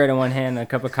cigarette in one hand, a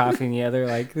cup of coffee in the other.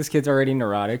 Like, this kid's already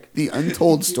neurotic. The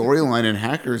untold storyline in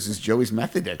Hackers is Joey's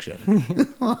meth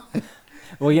addiction.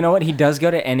 Well, you know what? He does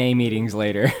go to NA meetings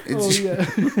later.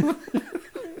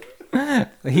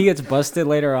 He gets busted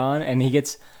later on, and he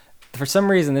gets. For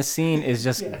some reason, this scene is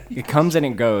just, it comes and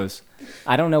it goes.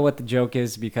 I don't know what the joke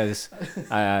is because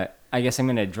I guess I'm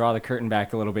going to draw the curtain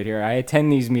back a little bit here. I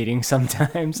attend these meetings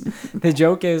sometimes. The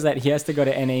joke is that he has to go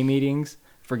to NA meetings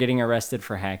for getting arrested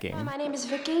for hacking. Hi, my name is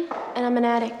Vicky, and I'm an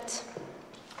addict.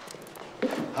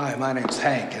 Hi, my name's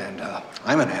Hank, and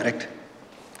I'm an addict.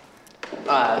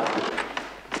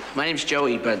 My name's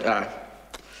Joey, but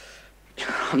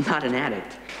I'm not an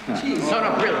addict.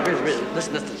 No, really.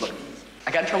 Listen, look. I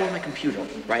got in trouble with my computer,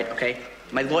 right? Okay?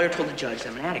 My lawyer told the judge that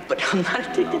I'm an addict, but I'm not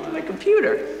addicted to my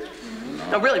computer.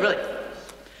 No, really.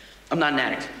 I'm not an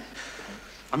addict.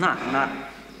 I'm not.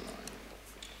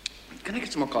 Can I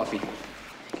get some more coffee?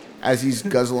 As he's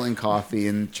guzzling coffee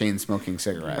and chain smoking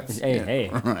cigarettes. Hey,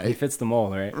 Right. He fits the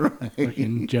mold, right?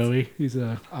 Fucking Joey. He's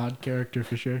an odd character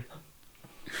for sure.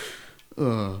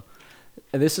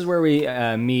 This is where we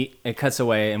meet. It cuts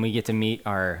away, and we get to meet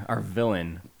our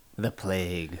villain, the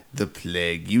Plague. The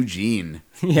Plague, Eugene.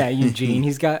 Yeah, Eugene.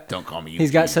 He's got. Don't call me Eugene.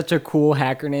 He's got such a cool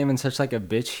hacker name and such like a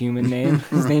bitch human name.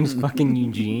 His name's fucking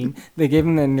Eugene. They gave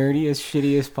him the nerdiest,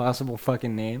 shittiest possible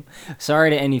fucking name. Sorry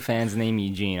to any fans named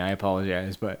Eugene. I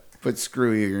apologize, but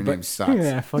screw you. Your name sucks.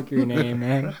 Yeah, fuck your name,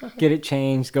 man. Get it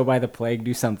changed. Go by the Plague.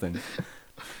 Do something. Can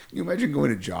you imagine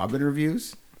going to job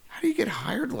interviews? How do you get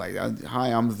hired like that? Hi,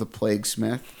 I'm the Plague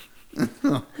Smith.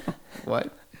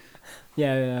 What?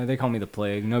 Yeah, they call me the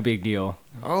Plague. No big deal.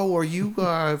 Oh, are you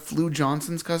Flu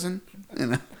Johnson's cousin?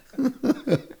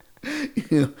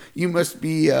 You must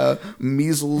be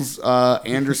Measles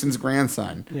Anderson's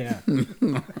grandson. Yeah.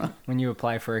 When you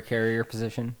apply for a carrier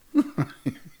position.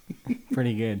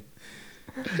 Pretty good.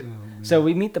 So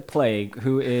we meet the Plague,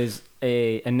 who is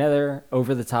another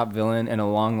over-the-top villain in a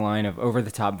long line of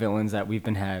over-the-top villains that we've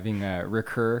been having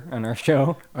recur on our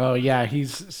show. Oh, yeah,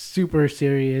 he's super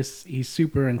serious. He's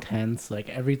super intense. Like,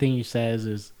 everything he says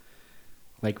is,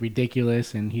 like,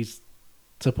 ridiculous, and he's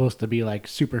supposed to be, like,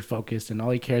 super focused, and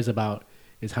all he cares about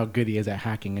is how good he is at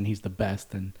hacking, and he's the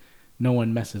best, and no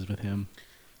one messes with him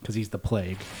because he's the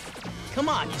Plague. Come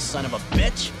on, you son of a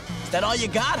bitch. Is that all you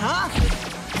got, huh?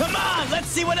 Come on, let's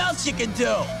see what else you can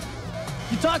do.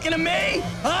 You talking to me?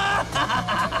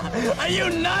 Huh? Are you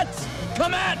nuts?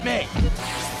 Come at me.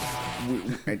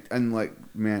 And like,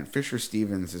 man, Fisher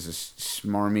Stevens is a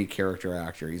smarmy character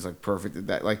actor. He's like perfect at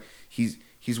that. Like he's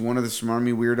one of the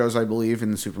smarmy weirdos, I believe,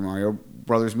 in the Super Mario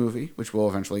Brothers movie, which we'll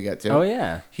eventually get to. Oh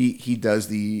yeah. He does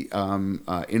the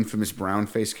infamous brown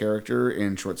face character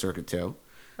in Short Circuit 2.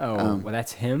 Oh, well,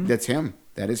 that's him? That's him.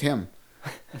 That is him.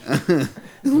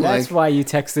 That's why you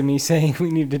texted me saying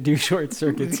we need to do Short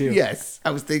Circuit 2. Yes,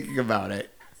 I was thinking about it.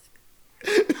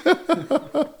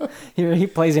 He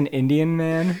plays an Indian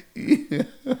man. Yeah,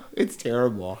 it's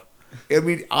terrible. I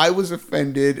mean, I was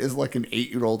offended as like an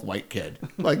 8-year-old white kid.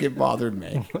 Like, it bothered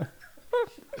me.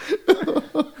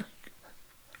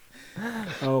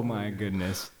 Oh my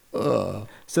goodness.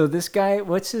 So this guy,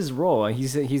 what's his role?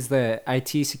 He's the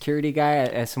IT security guy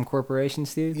at some corporation,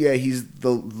 Steve? Yeah, he's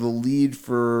the lead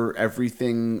for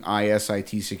everything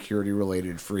IT security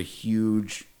related for a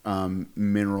huge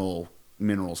minerals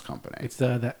company. It's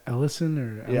the Ellison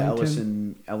or Ellington? Yeah,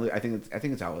 Ellison. I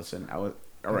think it's Ellison.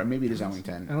 Or maybe it is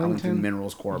Ellington. Ellington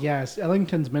Minerals Corp. Yes,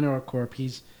 Ellington's Mineral Corp.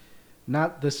 He's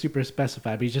not the super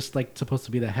specified, but he's just like supposed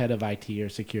to be the head of IT or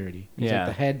security. He's like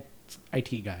the head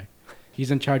IT guy. He's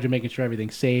in charge of making sure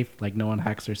everything's safe, like no one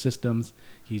hacks their systems.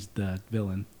 He's the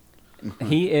villain.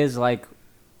 He is like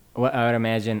what I would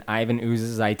imagine Ivan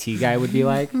Ooze's IT guy would be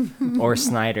like, or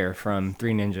Snyder from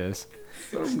Three Ninjas.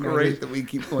 So great that we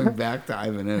keep going back to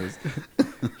Ivan Ooze.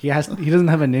 He doesn't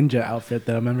have a ninja outfit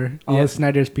though, remember? All of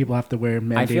Snyder's people have to wear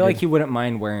mandated. I feel like he wouldn't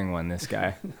mind wearing one, this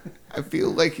guy. I feel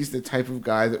like he's the type of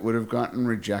guy that would have gotten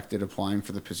rejected applying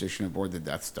for the position aboard the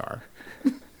Death Star.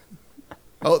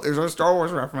 Oh, there's our Star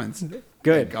Wars reference.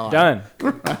 Good. Done.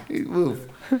 Move.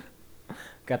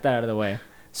 Got that out of the way.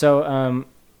 So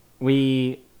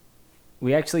we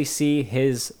we actually see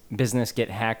his business get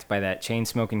hacked by that chain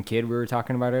smoking kid we were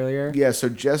talking about earlier. Yeah, so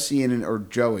Joey, in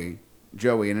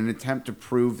an attempt to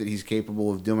prove that he's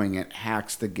capable of doing it,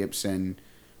 hacks the Gibson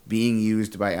being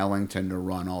used by Ellington to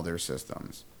run all their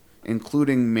systems,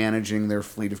 including managing their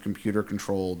fleet of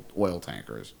computer-controlled oil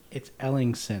tankers. It's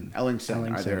Ellingson.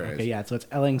 There it is. Okay, yeah, so it's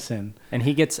Ellingson. And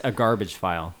he gets a garbage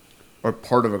file. Or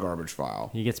part of a garbage file.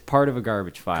 He gets part of a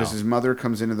garbage file. Because his mother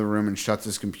comes into the room and shuts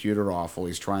his computer off while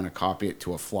he's trying to copy it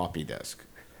to a floppy disk.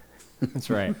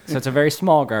 That's right. So it's a very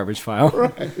small garbage file.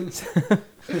 Right. And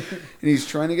he's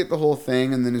trying to get the whole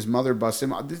thing, and then his mother busts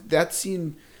him. That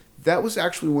scene, that was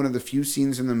actually one of the few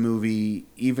scenes in the movie,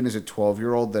 even as a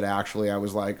 12-year-old, that actually I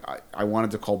was like, I wanted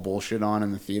to call bullshit on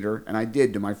in the theater. And I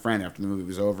did to my friend after the movie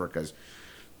was over, because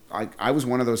I was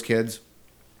one of those kids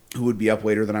who would be up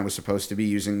later than I was supposed to be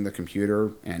using the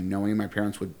computer, and knowing my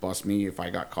parents would bust me if I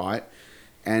got caught.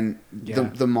 And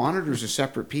the monitor's a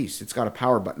separate piece. It's got a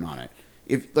power button on it.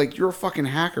 If, like, you're a fucking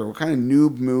hacker, what kind of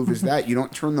noob move is that? You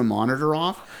don't turn the monitor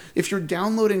off? If you're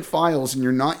downloading files and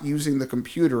you're not using the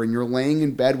computer and you're laying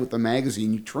in bed with a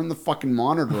magazine, you turn the fucking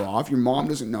monitor off. Your mom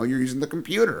doesn't know you're using the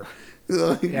computer.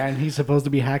 Yeah, and he's supposed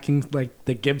to be hacking, like,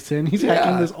 the Gibson. He's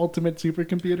hacking this ultimate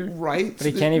supercomputer. Right. But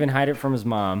he can't even hide it from his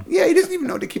mom. Yeah, he doesn't even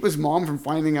know to keep his mom from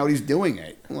finding out he's doing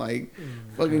it. Like,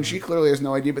 fucking, she clearly has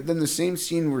no idea. But then the same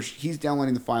scene where he's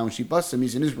downloading the file and she busts him,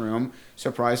 he's in his room,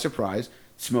 surprise, surprise,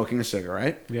 smoking a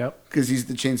cigarette. Yep. Because he's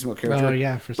the chain smoke character. Oh,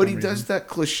 yeah, for some But he does that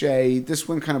cliche, this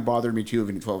one kind of bothered me too,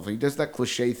 of 12. He does that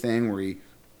cliche thing where he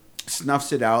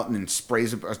snuffs it out and then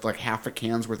sprays like half a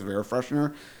can's worth of air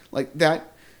freshener. Like that.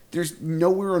 There's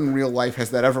nowhere in real life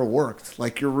has that ever worked.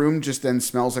 Like, your room just then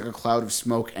smells like a cloud of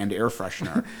smoke and air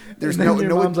freshener. There's and then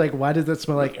your mom's like, why does that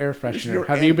smell like air freshener?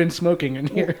 Have you been smoking in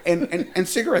here? And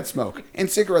cigarette smoke. And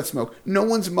cigarette smoke. No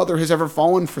one's mother has ever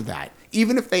fallen for that.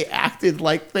 Even if they acted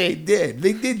like they did.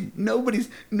 They didn't. Nobody's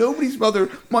mother.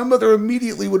 My mother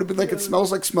immediately would have been like, it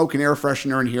smells like smoke and air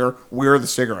freshener in here. Where are the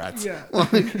cigarettes? Yeah.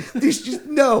 Like, there's just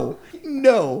no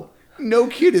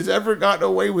kid has ever gotten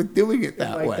away with doing it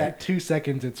that like way. That 2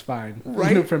 seconds, it's fine.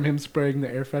 Right. From him spraying the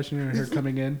air freshener and her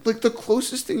coming in. Like, the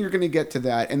closest thing you're going to get to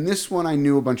that, and this one I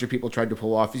knew a bunch of people tried to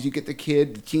pull off, is you get the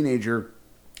teenager,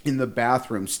 in the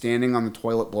bathroom, standing on the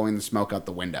toilet, blowing the smoke out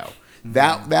the window.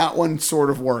 That one sort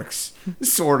of works.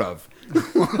 Sort of.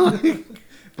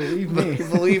 Believe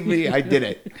me, I did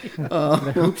it.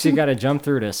 The hoops you got to jump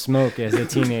through to smoke as a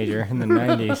teenager in the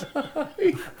 90s.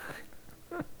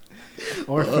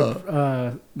 Or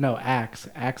Axe.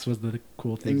 Axe was the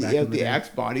cool thing. Back in the day. Axe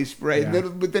body spray. Yeah.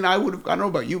 But then I don't know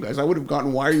about you guys. I would have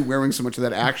gotten, why are you wearing so much of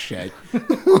that Axe shit?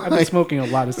 I've been smoking a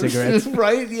lot of cigarettes.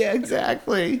 Right? Yeah,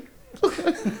 exactly.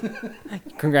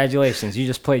 Congratulations, you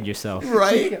just played yourself.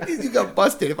 Right? You got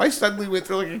busted. If I suddenly went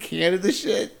through like a can of this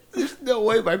shit, there's no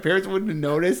way my parents wouldn't have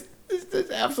noticed. There's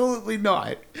absolutely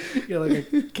not. Yeah,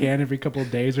 like a can every couple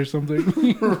of days or something.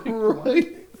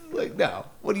 Right? Like, no.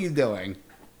 What are you doing?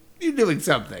 You're doing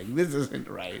something. This isn't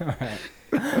right. All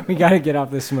right. We got to get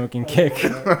off this smoking kick.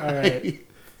 All right.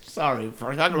 Sorry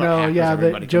for talking about hackers,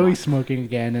 everybody. Joey's smoking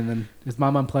again, and then his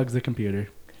mom unplugs the computer.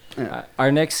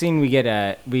 Our next scene, we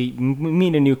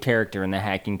meet a new character in the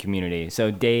hacking community. So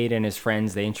Dade and his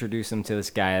friends, they introduce him to this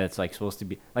guy that's like supposed to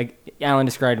be, like Alan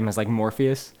described him as like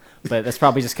Morpheus, but that's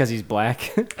probably just because he's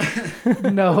black.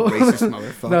 No, racist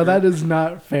motherfucker. No, that is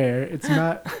not fair. It's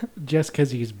not just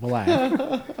because he's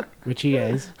black, which he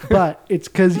is, but it's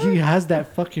because he has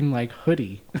that fucking like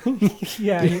hoodie.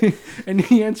 Yeah, and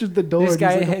he answered the door. This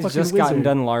guy and he's like a has fucking just gotten wizard.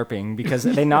 done LARPing because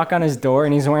they knock on his door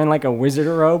and he's wearing like a wizard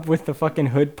robe with the fucking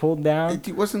hood pulled down.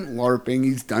 He wasn't LARPing.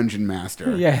 He's Dungeon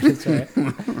Master. Yeah, that's right.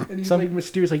 And he's like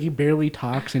mysterious, like he barely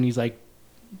talks, and he's like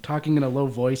talking in a low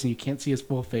voice, and you can't see his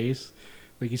full face.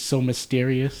 Like he's so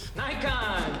mysterious.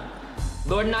 Nikon!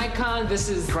 Lord Nikon, this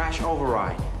is Crash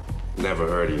override. Never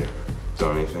heard of you.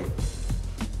 Done anything?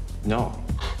 No.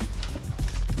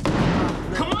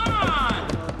 Come on!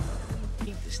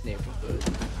 Hate this neighborhood.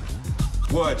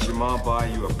 What, your mom buy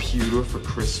you a pewter for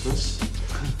Christmas?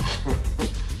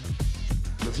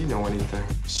 Does he know anything?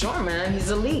 Sure, man,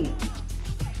 he's elite.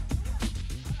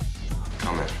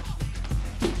 Come in.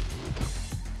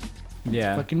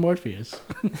 Yeah. Fucking Morpheus.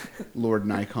 Lord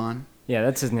Nikon. Yeah,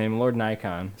 that's his name, Lord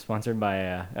Nikon. Sponsored by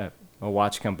a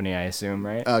watch company, I assume,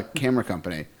 right? Camera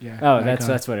company. Yeah. Oh, Nikon.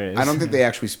 that's what it is. I don't think they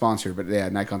actually sponsor, but yeah,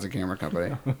 Nikon's a camera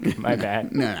company. My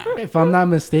bad. No. If I'm not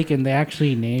mistaken, they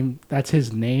actually that's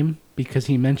his name because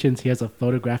he mentions he has a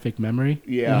photographic memory.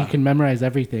 Yeah. And he can memorize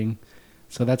everything.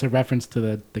 So that's a reference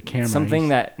to the camera. Something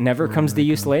that never Lord comes to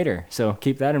use Nikon. later. So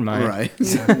keep that in mind. Right.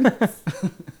 Yeah.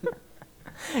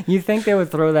 You think they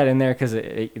would throw that in there because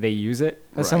they use it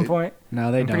at some Right. point?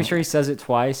 No, they I'm don't. pretty sure he says it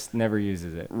twice, never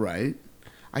uses it. Right.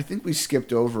 I think we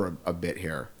skipped over a bit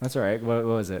here. That's all right. What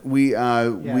was it? We it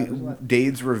was what?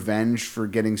 Dade's revenge for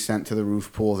getting sent to the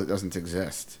roof pool that doesn't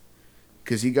exist,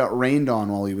 because he got rained on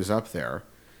while he was up there,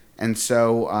 and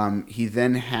so he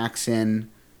then hacks in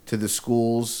to the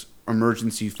school's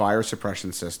emergency fire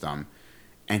suppression system,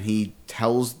 and he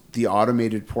tells the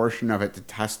automated portion of it to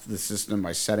test the system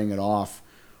by setting it off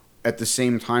at the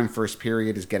same time first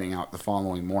period is getting out the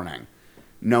following morning,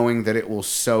 knowing that it will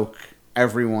soak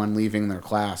everyone leaving their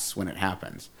class when it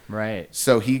happens. Right.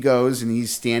 So he goes and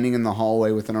he's standing in the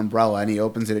hallway with an umbrella and he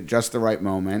opens it at just the right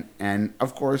moment. And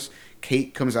of course,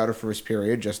 Kate comes out of first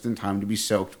period just in time to be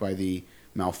soaked by the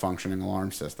malfunctioning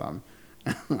alarm system.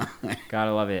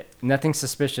 Gotta love it. Nothing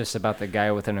suspicious about the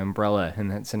guy with an umbrella in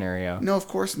that scenario. No, of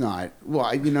course not.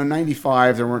 Well,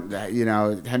 95, there weren't,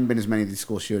 it hadn't been as many of these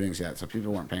school shootings yet, so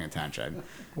people weren't paying attention.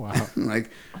 Wow.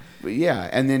 But yeah.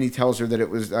 And then he tells her that it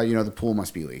was, the pool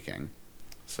must be leaking.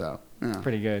 So, yeah.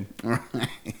 Pretty good. Right.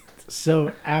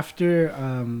 So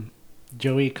after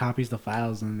Joey copies the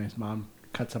files and his mom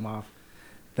cuts him off,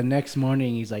 the next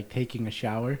morning he's like taking a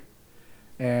shower,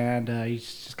 and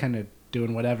he's just kind of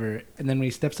doing whatever. And then when he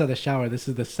steps out of the shower, this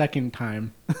is the second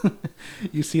time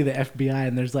you see the FBI,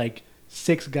 and there's like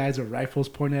 6 guys with rifles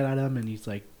pointed at him, and he's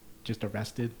like just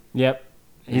arrested. Yep.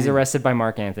 He's arrested by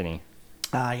Mark Anthony.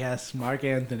 Ah, yes, Mark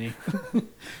Anthony.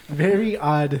 Very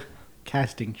odd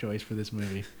casting choice for this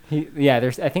movie.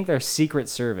 I think they're Secret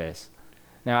Service.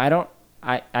 Now,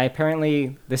 I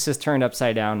apparently, this has turned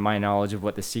upside down my knowledge of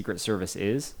what the Secret Service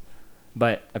is,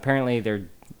 but apparently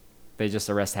they just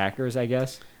arrest hackers, I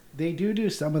guess. They do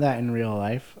some of that in real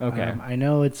life. Okay. I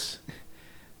know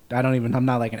I'm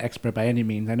not like an expert by any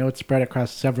means. I know it's spread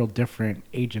across several different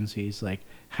agencies, like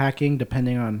hacking,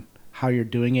 depending on how you're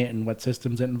doing it and what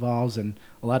systems it involves, and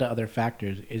a lot of other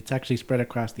factors. It's actually spread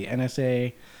across the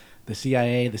NSA, the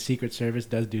CIA, the Secret Service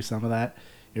does do some of that.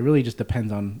 It really just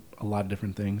depends on a lot of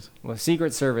different things. Well,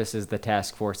 Secret Service is the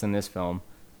task force in this film.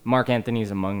 Mark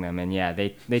Anthony's among them, and yeah,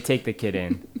 they take the kid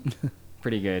in.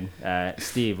 Pretty good.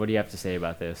 Steve, what do you have to say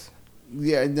about this?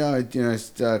 Yeah, no,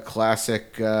 it's a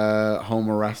classic home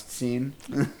arrest scene.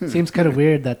 Seems kind of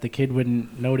weird that the kid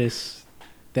wouldn't notice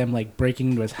them like breaking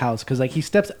into his house, because like he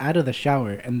steps out of the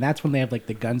shower and that's when they have like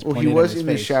the guns pointed at his face. Well, he was in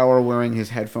the shower wearing his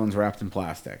headphones wrapped in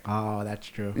plastic. Oh, that's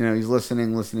true. He's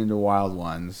listening to Wild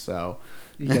Ones, so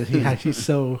because he has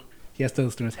to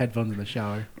listen to his headphones in the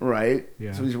shower. Right.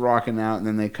 Yeah. So he's rocking out, and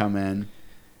then they come in.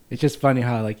 It's just funny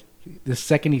how like the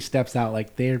second he steps out,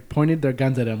 like they're pointed their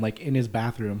guns at him like in his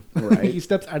bathroom. Right. He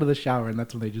steps out of the shower and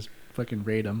that's when they just fucking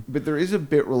raid him. But there is a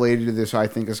bit related to this I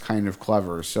think is kind of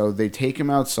clever. So they take him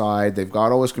outside. They've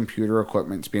got all his computer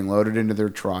equipment. It's being loaded into their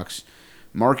trucks.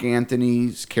 Mark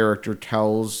Anthony's character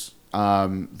tells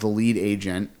the lead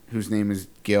agent, whose name is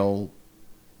Gil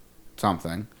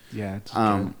something. Yeah, it's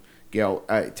Gil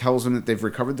tells him that they've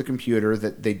recovered the computer,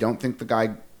 that they don't think the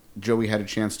guy Joey had a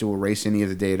chance to erase any of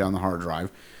the data on the hard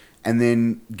drive. And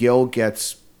then Gil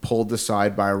gets pulled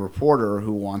aside by a reporter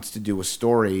who wants to do a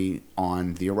story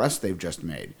on the arrest they've just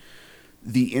made.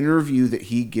 The interview that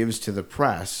he gives to the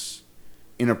press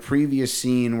in a previous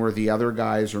scene where the other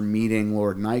guys are meeting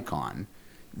Lord Nikon,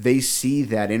 they see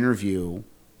that interview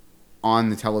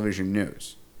on the television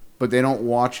news, but they don't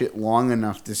watch it long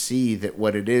enough to see that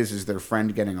what it is their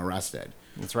friend getting arrested.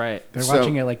 That's right. They're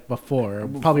watching it like before,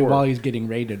 probably while he's getting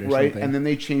raided or something. And then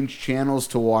they change channels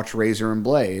to watch Razor and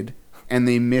Blade, and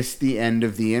they miss the end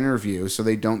of the interview, so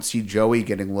they don't see Joey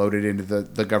getting loaded into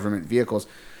the government vehicles.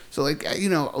 So,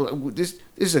 this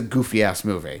is a goofy-ass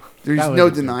movie. There's no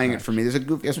denying it for me. There's a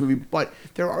goofy-ass movie, but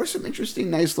there are some interesting,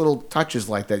 nice little touches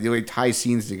like that. You tie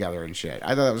scenes together and shit. I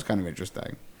thought that was kind of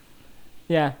interesting.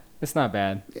 Yeah, it's not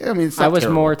bad. Yeah, I mean, it's I not was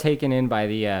terrible. more taken in by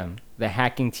the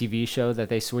hacking TV show that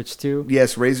they switched to.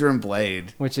 Yes, Razor and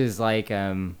Blade. Which is like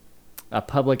a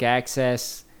public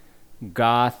access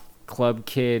goth club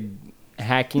kid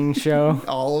hacking show.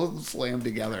 All slammed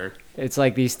together. It's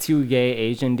like these 2 gay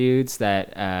Asian dudes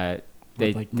that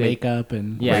they makeup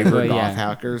and goth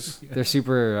hackers. They're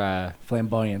super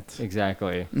flamboyant.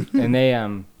 Exactly. And they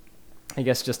I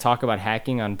guess just talk about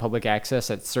hacking on public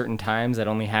access at certain times that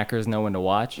only hackers know when to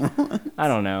watch. I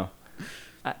don't know.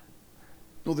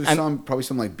 Well, there's probably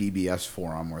some like BBS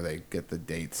forum where they get the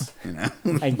dates,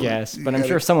 I guess, but I'm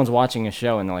sure someone's watching a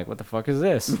show and they're like, "What the fuck is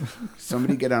this?"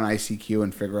 Somebody get on ICQ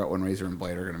and figure out when Razor and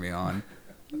Blade are going to be on.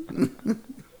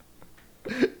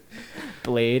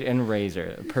 Blade and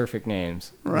Razor, perfect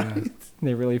names. Right.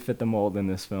 They really fit the mold in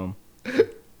this film.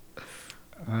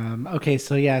 Okay,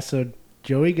 so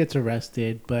Joey gets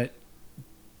arrested, but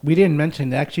we didn't mention,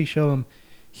 they actually show him,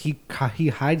 he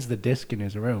hides the disc in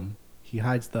his room. He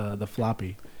hides the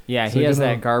floppy. Yeah, So he has you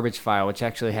know- that garbage file, which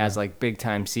actually has like big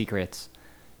time secrets,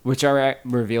 which are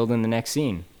revealed in the next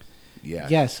scene.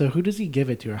 Yeah, so who does he give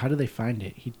it to, or how do they find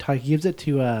it? He gives it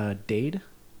to Dade?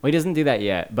 Well, he doesn't do that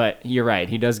yet, but you're right.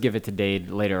 He does give it to Dade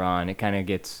later on. It kind of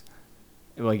gets,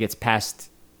 well, it gets passed.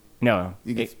 No,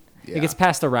 it gets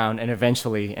passed around and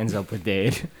eventually ends up with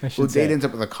Dade. Well, Dade ends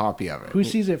up with a copy of it. Who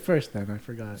sees it first then? I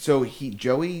forgot. So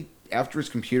Joey, after his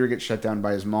computer gets shut down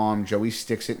by his mom, Joey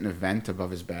sticks it in a vent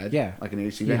above his bed. Yeah. Like an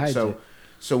AC He vent. hides it.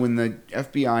 So when the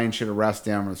FBI and shit arrest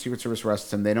him, or the Secret Service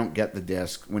arrests him, they don't get the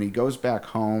disc. When he goes back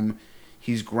home,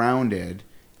 he's grounded,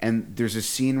 and there's a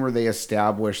scene where they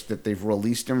establish that they've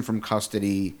released him from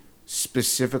custody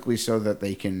specifically so that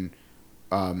they can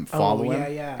follow him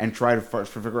and try to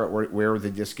figure out where the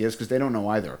disc is, because they don't know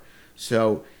either.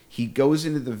 So he goes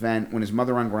into the vent. When his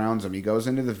mother ungrounds him, he goes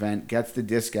into the vent, gets the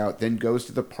disc out, then goes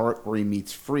to the part where he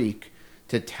meets Freak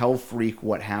to tell Freak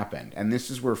what happened. And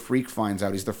this is where Freak finds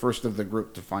out. He's the first of the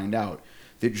group to find out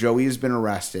that Joey has been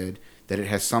arrested, that it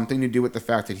has something to do with the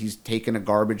fact that he's taken a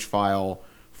garbage file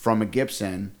from a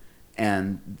Gibson,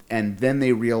 and then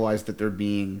they realize that they're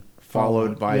being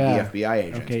followed by the FBI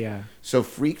agents. Okay, yeah. So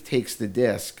Freak takes the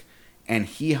disc, and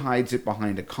he hides it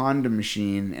behind a condom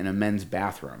machine in a men's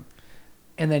bathroom.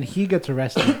 And then he gets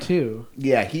arrested too.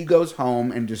 Yeah, he goes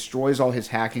home and destroys all his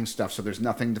hacking stuff, so there's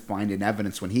nothing to find in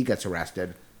evidence when he gets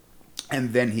arrested.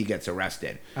 And then he gets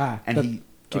arrested. Keep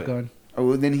going.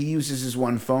 Oh, then he uses his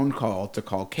one phone call to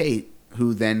call Kate,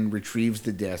 who then retrieves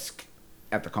the disc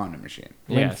at the condom machine.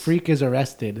 When Freak is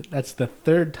arrested, that's the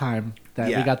third time that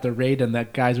we got the raid and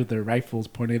that guys with their rifles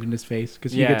pointed in his face,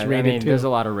 because he gets raided too. There's a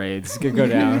lot of raids. Could go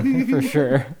down for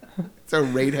sure. It's a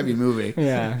raid-heavy movie.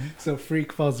 Yeah. So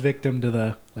Freak falls victim to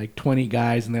the 20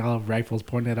 guys, and they all have rifles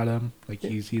pointed at him, like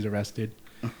he's arrested.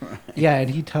 Yeah, and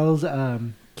he tells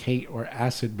Kate, or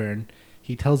Acid Burn,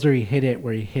 he tells her he hid it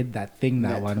where he hid that thing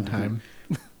that one time.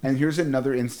 And here's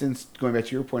another instance, going back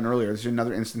to your point earlier, there's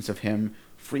another instance of him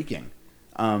freaking.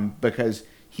 Because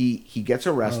he gets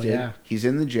arrested, he's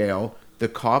in the jail, the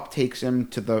cop takes him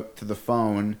to the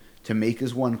phone to make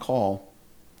his one call,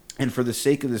 and for the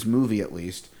sake of this movie at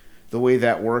least, the way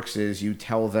that works is you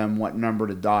tell them what number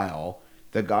to dial,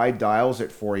 the guy dials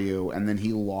it for you, and then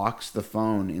he locks the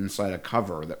phone inside a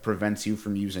cover that prevents you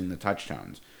from using the touch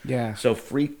tones. Yeah. So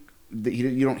Freak,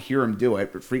 you don't hear him do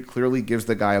it, but Freak clearly gives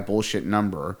the guy a bullshit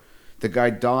number. The guy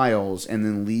dials and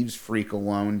then leaves Freak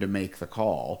alone to make the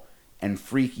call. And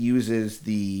Freak uses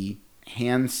the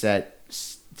handset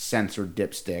sensor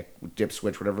dip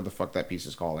switch, whatever the fuck that piece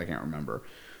is called. I can't remember.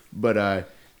 But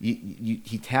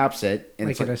he taps it. And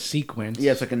Like it's in a sequence.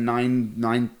 Yeah, it's like a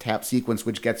nine tap sequence,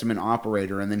 which gets him an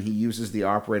operator. And then he uses the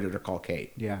operator to call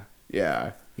Kate. Yeah.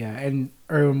 Yeah. Yeah, and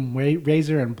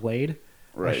Razor and Blade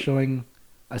are Right. showing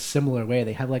a similar way.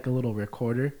 They have like a little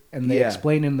recorder, and they Yeah.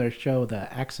 explain in their show,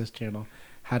 the Access Channel,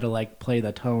 how to play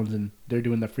the tones, and they're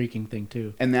doing the freaking thing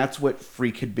too. And that's what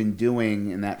Freak had been doing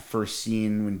in that first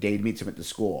scene when Dade meets him at the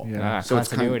school. Yeah. So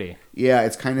Continuity.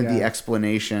 It's kind of the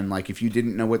explanation. Like, if you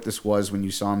didn't know what this was when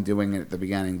you saw him doing it at the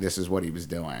beginning, this is what he was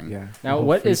doing. Yeah. Now,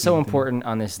 what is so important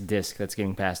on this disc that's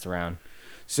getting passed around?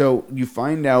 So you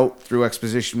find out through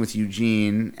exposition with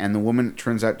Eugene, and the woman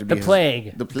turns out to be The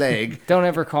plague. The plague. Don't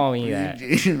ever call me that.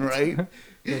 Right?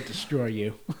 They'll destroy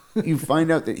you. You find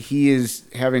out that he is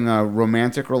having a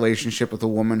romantic relationship with a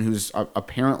woman who's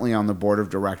apparently on the board of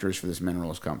directors for this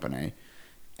minerals company,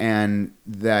 and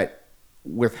that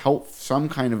with help, some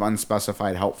kind of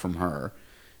unspecified help from her,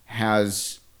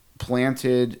 has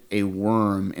planted a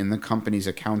worm in the company's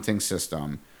accounting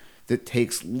system that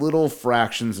takes little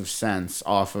fractions of cents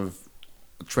off of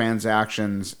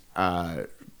transactions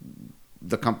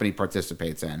the company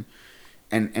participates in,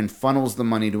 and funnels the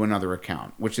money to another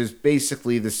account, which is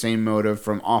basically the same motive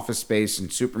from Office Space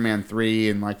and Superman 3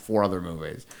 and like 4 other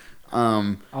movies.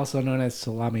 Also known as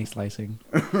salami slicing.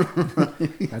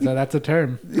 That's a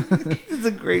term. It's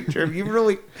a great term. You're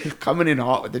really coming in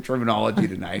hot with the terminology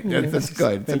tonight. That's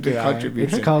good. It's a good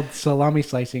contribution. It's called salami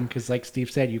slicing because, like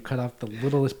Steve said, you cut off the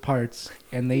littlest parts,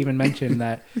 and they even mentioned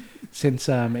that since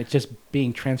it's just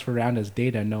being transferred around as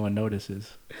data, no one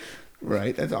notices.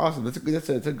 Right, that's awesome. That's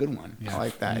a good one. Yeah. I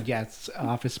like that. Yeah, it's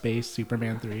Office Space,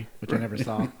 Superman 3, which I never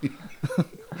saw.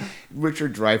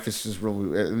 Richard Dreyfuss is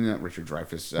really not Richard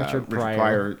Dreyfuss. Richard Pryor.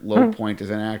 Pryor, low point as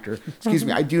an actor. Excuse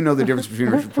me, I do know the difference between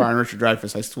Richard Pryor and Richard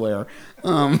Dreyfuss. I swear,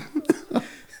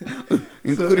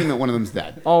 including that one of them's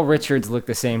dead. All Richards look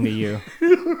the same to you.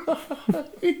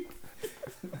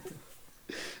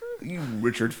 You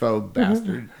Richard Foe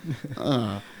bastard.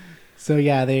 So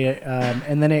yeah, they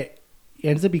and then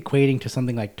ends up equating to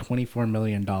something like $24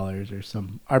 million or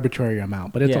some arbitrary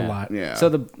amount, but it's a lot. Yeah. So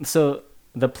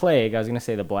the plague, I was gonna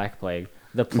say the Black Plague.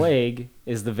 The plague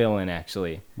is the villain,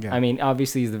 actually. Yeah. I mean,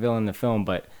 obviously he's the villain in the film,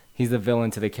 but he's the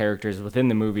villain to the characters within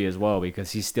the movie as well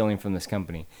because he's stealing from this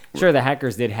company. Sure, the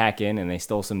hackers did hack in and they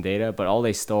stole some data, but all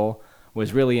they stole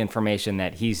was really information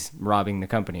that he's robbing the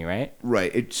company, right?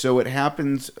 Right. So it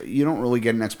happens. You don't really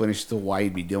get an explanation as to why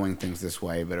he'd be doing things this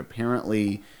way, but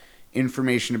apparently,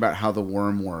 information about how the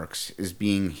worm works is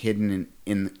being hidden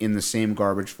in the same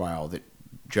garbage file that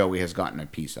Joey has gotten a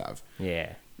piece of.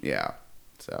 Yeah. Yeah.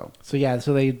 So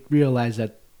they realize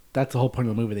that that's the whole point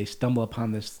of the movie. They stumble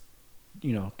upon this,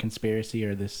 conspiracy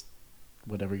or this,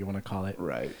 whatever you want to call it.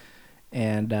 Right.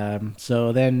 And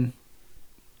so then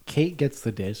Kate gets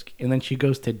the disc, and then she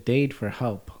goes to Dade for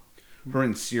help. Her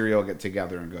and Serial get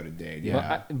together and go to Dade.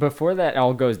 Yeah. Well, before that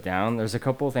all goes down, there's a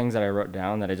couple of things that I wrote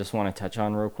down that I just want to touch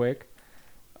on real quick.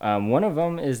 One of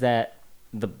them is that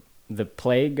the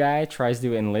plague guy tries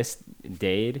to enlist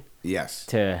Dade. Yes.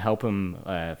 To help him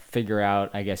figure out,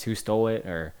 I guess, who stole it,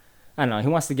 or I don't know. He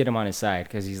wants to get him on his side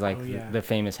because he's like the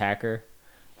famous hacker.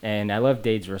 And I love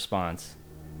Dade's response.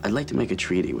 I'd like to make a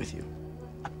treaty with you.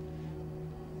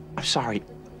 I'm sorry.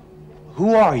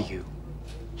 Who are you?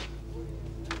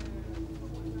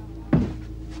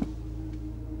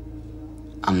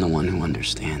 I'm the one who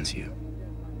understands you.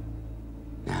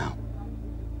 Now,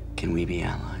 can we be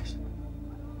allies?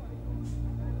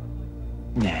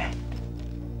 Nah.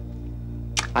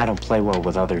 I don't play well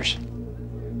with others.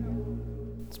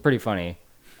 It's pretty funny.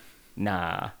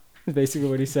 Nah. Is basically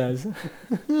what he says.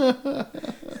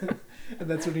 And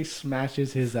that's when he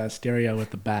smashes his stereo with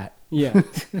the bat. Yeah.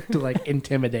 To like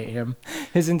intimidate him.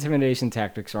 His intimidation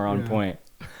tactics are on point.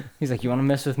 He's like, you want to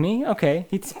mess with me? Okay.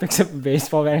 He picks up a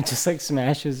baseball bat and just like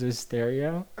smashes his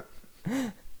stereo.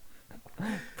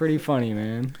 Pretty funny,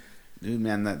 man. Dude,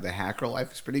 man, the hacker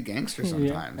life is pretty gangster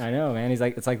sometimes. Yeah, I know, man. He's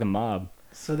like, it's like the mob.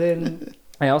 So then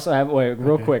I also have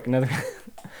quick another.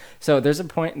 So there's a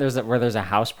point where there's a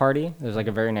house party. There's like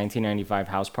a very 1995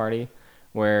 house party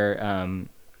where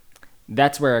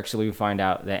that's where actually we find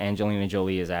out that Angelina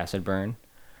Jolie is acid burn.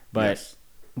 But Yes.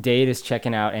 Dade is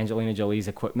checking out Angelina Jolie's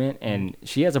equipment, and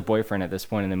she has a boyfriend at this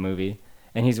point in the movie,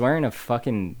 and he's wearing a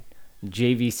fucking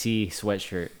JVC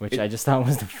sweatshirt, which I just thought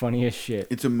was the funniest shit.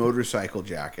 It's a motorcycle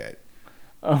jacket.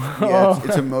 Oh. Yeah,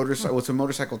 it's a motorcycle. It's a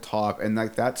motorcycle top, and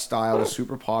like that style was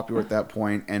super popular at that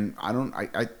point. And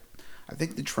I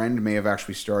think the trend may have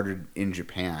actually started in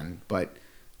Japan, but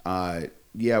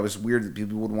yeah, it was weird that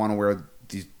people would want to wear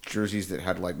these jerseys that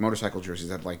had like motorcycle jerseys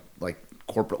that had like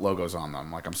corporate logos on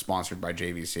them. Like, I'm sponsored by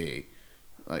JVC.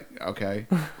 Like, okay.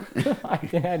 I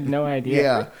had no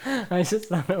idea. Yeah. I just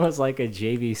thought it was like a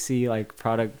JVC like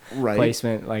product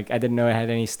placement. Like, I didn't know it had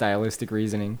any stylistic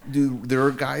reasoning. Dude, there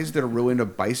are guys that are really into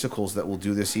bicycles that will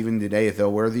do this even today.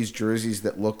 They'll wear these jerseys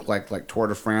that look like Tour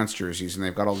de France jerseys, and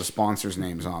they've got all the sponsors'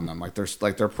 names on them. Like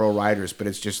they're pro riders, but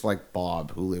it's just like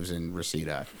Bob, who lives in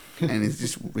Reseda, and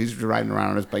he's riding around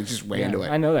on his bike, just way into it.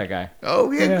 I know that guy.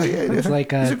 Oh yeah. It's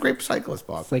like he's a great cyclist,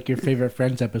 Bob. It's like your favorite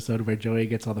Friends episode where Joey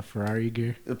gets all the Ferrari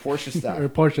gear. The Porsche stuff. Or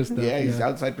Porsche stuff. Yeah, he's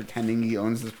outside pretending he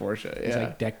owns this Porsche. Yeah. He's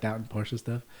like decked out in Porsche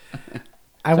stuff.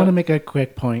 I want to make a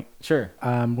quick point. Sure.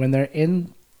 When they're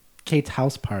in Kate's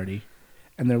house party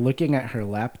and they're looking at her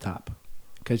laptop,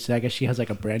 because I guess she has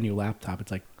like a brand new laptop.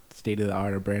 It's like state of the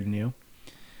art or brand new.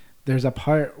 There's a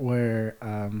part where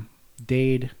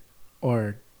Dade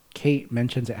or Kate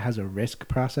mentions it has a RISC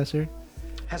processor.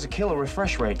 Has a killer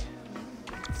refresh rate.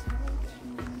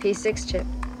 P6 chip.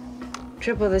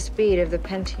 Triple the speed of the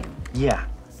Pentium. Yeah,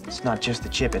 it's not just the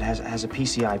chip. It has a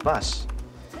PCI bus.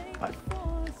 But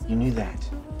you knew that.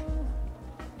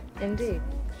 Indeed.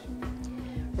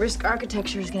 RISC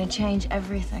architecture is going to change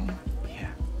everything.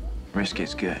 Risk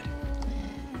is good.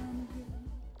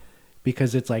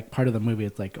 Because it's like part of the movie.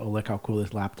 It's like, oh, look how cool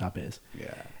this laptop is.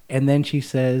 Yeah. And then she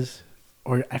says,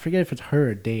 or I forget if it's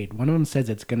her or Dade. One of them says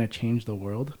it's going to change the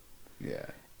world. Yeah.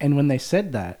 And when they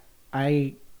said that,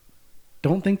 I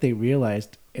don't think they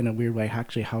realized in a weird way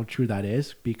actually how true that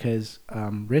is, because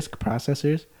RISC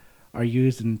processors are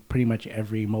used in pretty much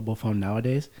every mobile phone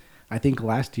nowadays. I think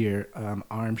last year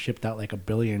ARM shipped out like 1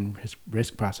 billion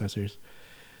RISC processors.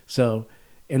 So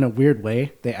in a weird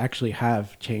way, they actually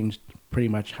have changed pretty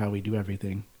much how we do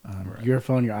everything. Your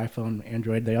phone, your iPhone,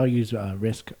 Android, they all use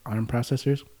RISC ARM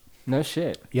processors. No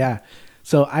shit. Yeah.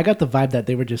 So I got the vibe that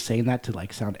they were just saying that to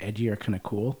like sound edgy or kind of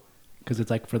cool because it's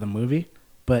like for the movie.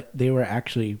 But they were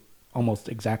actually almost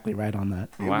exactly right on that.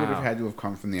 It would have had to have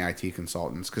come from the IT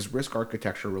consultants, because RISC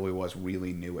architecture was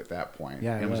really new at that point.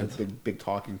 Yeah, it was a big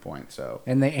talking point. So,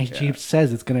 and she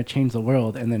says it's going to change the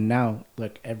world, and then now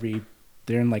look, every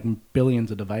they're in like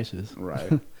billions of devices.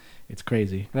 Right. It's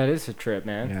crazy. That is a trip,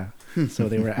 man. Yeah. So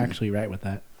they were actually right with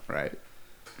that. Right.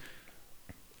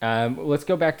 Let's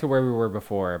go back to where we were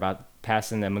before about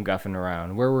passing the MacGuffin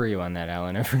around. Where were you on that,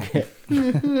 Alan? I forget.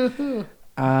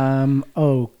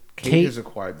 Kate has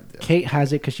acquired the disc. Kate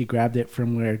has it because she grabbed it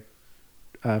from where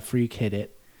Freak hid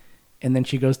it. And then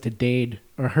she goes to Dade,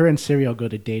 or her and Serial go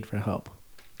to Dade for help.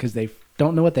 Because they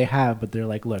don't know what they have, but they're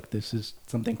like, look, this is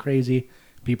something crazy.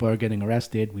 People are getting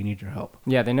arrested. We need your help.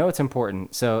 Yeah, they know it's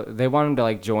important. So they want him to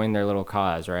like join their little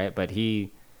cause, right? But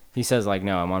he says like,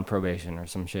 no, I'm on probation or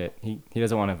some shit. He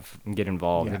doesn't want to get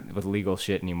involved with legal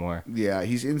shit anymore. Yeah,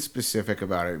 he's inspecific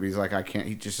about it. He's like,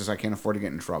 he just says, I can't afford to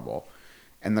get in trouble.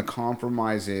 And the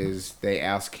compromise is they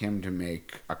ask him to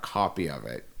make a copy of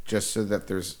it just so that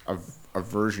there's a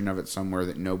version of it somewhere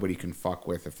that nobody can fuck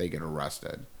with if they get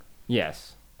arrested.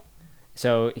 Yes.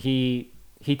 So he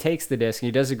takes the disc.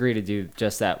 He does agree to do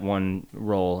just that one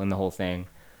role in the whole thing.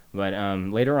 But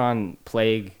later on,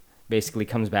 Plague basically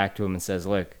comes back to him and says,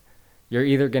 look, you're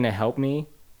either going to help me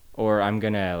or I'm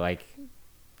going to, like,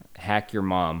 hack your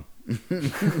mom.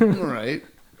 Right.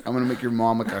 I'm going to make your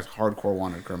mom like a hardcore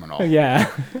wanted criminal.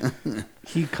 Yeah.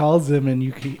 He calls him and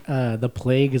the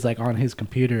Plague is, like, on his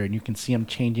computer and you can see him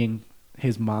changing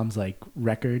his mom's, like,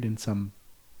 record in some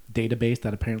database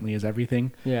that apparently is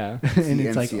everything. Yeah. And the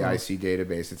it's NCIC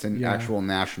database. It's an actual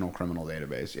national criminal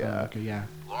database. Yeah. Oh, okay, yeah.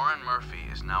 Lauren Murphy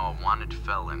is now a wanted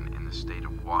felon in the state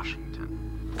of Washington.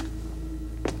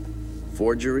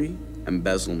 Forgery,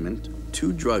 embezzlement,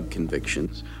 2 drug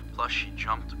convictions, plus she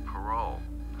jumped parole.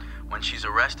 When she's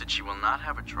arrested, she will not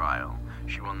have a trial.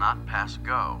 She will not pass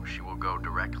go. She will go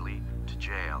directly to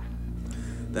jail.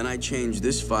 Then I change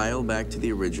this file back to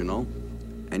the original,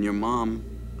 and your mom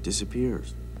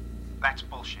disappears. That's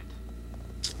bullshit.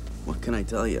 What can I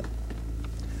tell you?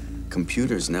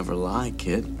 Computers never lie,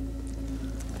 kid.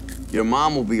 Your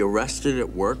mom will be arrested at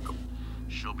work.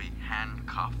 She'll be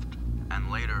handcuffed and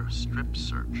later strip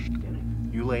searched.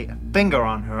 You lay a finger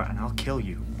on her and I'll kill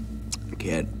you.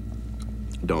 Kid,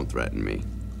 don't threaten me.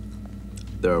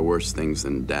 There are worse things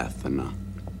than death, and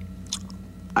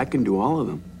I can do all of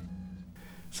them.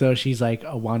 So she's like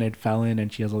a wanted felon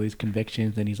and she has all these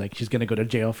convictions and he's like, she's going to go to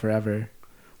jail forever.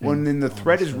 Well, and then the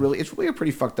threat is it's really a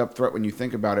pretty fucked up threat when you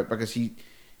think about it, because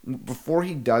before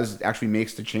he actually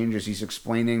makes the changes, he's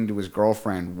explaining to his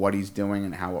girlfriend what he's doing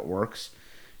and how it works,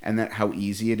 and that how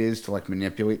easy it is to like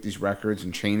manipulate these records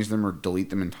and change them or delete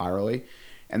them entirely.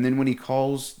 And then when he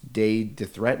calls Dade to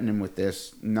threaten him with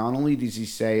this, not only does he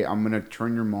say, I'm going to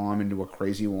turn your mom into a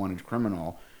crazy wanted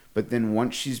criminal, but then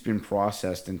once she's been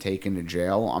processed and taken to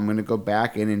jail, I'm going to go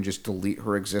back in and just delete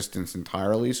her existence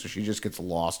entirely so she just gets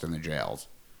lost in the jails.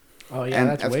 Oh, yeah, and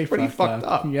that's way pretty fucked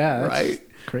up. Yeah, that's right?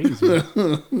 crazy.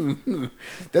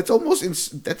 That's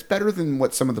almost that's better than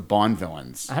what some of the Bond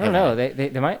villains. I don't know. They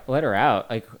might let her out.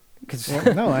 Like,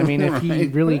 Well, no, I mean, if he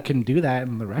really can do that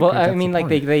in the record, well, I that's mean, the like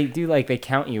point. they do, like they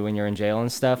count you when you're in jail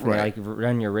and stuff, and Right. they like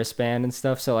run your wristband and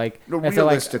stuff. So like, No, I feel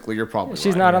like realistically, you're probably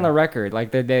she's right, not yeah. on the record.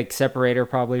 Like they separate her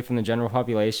probably from the general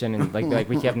population, and like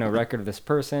we have no record of this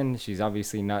person. She's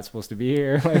obviously not supposed to be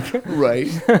here. Like, right.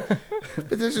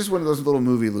 But there's just one of those little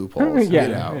movie loopholes. yeah, you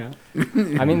know?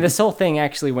 yeah. I mean, this whole thing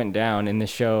actually went down in the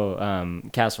show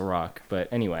Castle Rock. But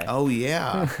anyway. Oh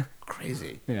yeah,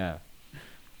 crazy. Yeah.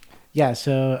 Yeah,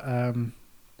 so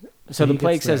So he the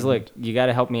Plague gets says, threatened. look, you got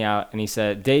to help me out. And he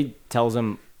said, Dade tells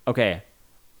him, okay,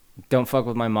 don't fuck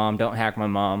with my mom. Don't hack my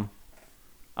mom.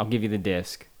 I'll give you the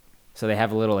disc. So they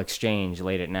have a little exchange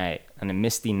late at night on a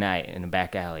misty night in a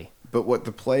back alley. But what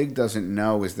the Plague doesn't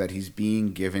know is that he's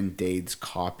being given Dade's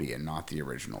copy and not the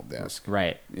original disc.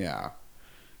 Right. Yeah.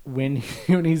 when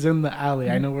he's in the alley,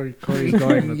 I know where Corey's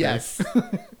going with Yes.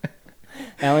 this.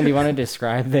 Alan, do you want to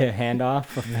describe the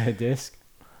handoff of the disc?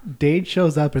 Dade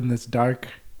shows up in this dark,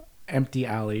 empty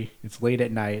alley. It's late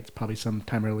at night. It's probably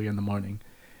sometime early in the morning.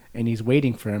 And he's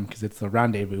waiting for him because it's the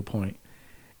rendezvous point.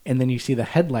 And then you see the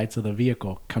headlights of the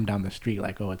vehicle come down the street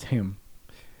like, oh, it's him.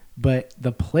 But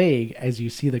the Plague, as you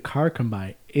see the car come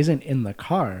by, isn't in the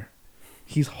car.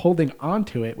 He's holding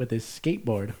onto it with his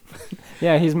skateboard.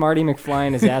 Yeah, he's Marty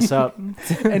McFlying his ass up.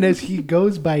 And as he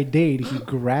goes by Dade, he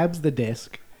grabs the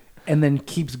disc and then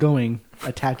keeps going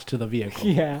attached to the vehicle.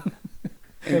 Yeah.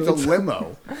 And it's a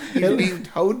limo. He's being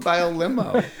towed by a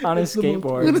limo. On a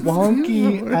skateboard.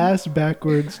 Wonky, ass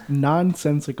backwards,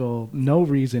 nonsensical, no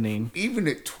reasoning. Even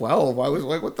at 12, I was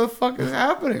like, what the fuck is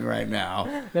happening right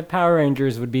now? The Power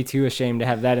Rangers would be too ashamed to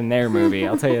have that in their movie.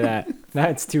 I'll tell you that.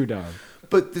 That's too dumb.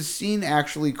 But the scene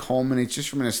actually culminates, just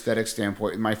from an aesthetic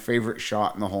standpoint, in my favorite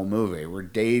shot in the whole movie, where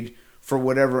Dade, for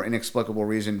whatever inexplicable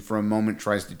reason, for a moment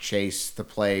tries to chase the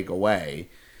Plague away.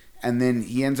 And then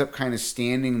he ends up kind of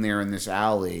standing there in this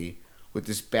alley with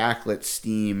this backlit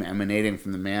steam emanating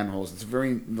from the manholes. It's a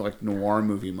very like noir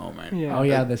movie moment. Yeah. Oh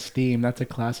yeah, the steam. That's a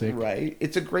classic. Right.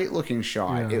 It's a great looking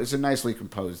shot. Yeah. It was a nicely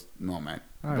composed moment.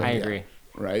 I agree.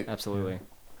 Right. Absolutely.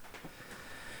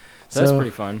 So that's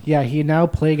pretty fun. Yeah,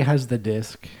 Plague has the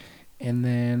disc, and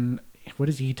then what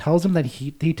is he tells him that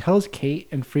he tells Kate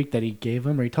and Freak that he gave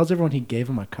him, or he tells everyone he gave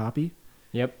him a copy.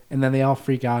 Yep. And then they all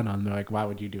freak out on him. They're like, "Why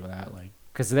would you do that?" Like,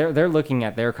 because they're looking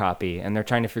at their copy and they're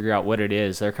trying to figure out what it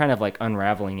is. They're kind of like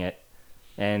unraveling it,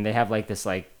 and they have like this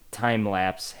like time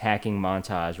lapse hacking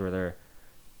montage where they're,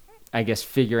 I guess,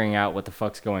 figuring out what the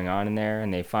fuck's going on in there,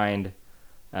 and they find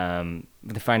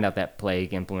out that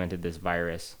Plague implemented this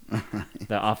virus,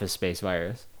 the Office Space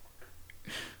virus.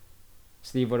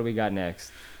 Steve, what do we got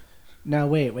next? now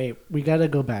wait, we gotta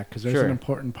go back because there's Sure. an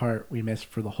important part we missed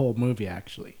for the whole movie.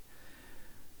 Actually,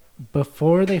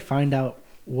 before they find out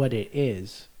what it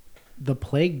is, the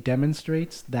Plague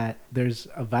demonstrates that there's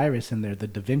a virus in there, the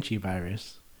Da Vinci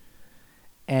virus,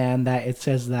 and that it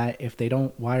says that if they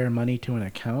don't wire money to an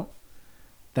account,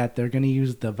 that they're going to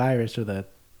use the virus or the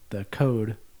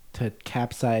code to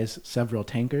capsize several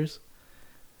tankers.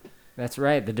 That's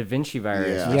right, the Da Vinci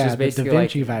virus, Yeah. which Yeah, is the basically Da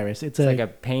Vinci like, virus. It's like a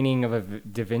painting of a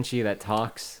Da Vinci that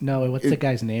talks. No, what's the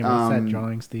guy's name? What's that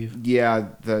drawing, Steve? Yeah,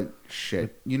 the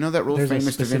shit. You know that real There's a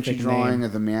famous Da Vinci specific drawing name.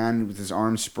 of the man with his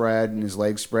arms spread and his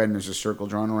legs spread and there's a circle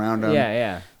drawn around him?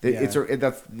 Yeah.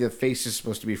 That's the face is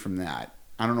supposed to be from that.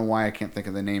 I don't know why I can't think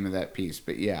of the name of that piece,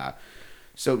 but yeah.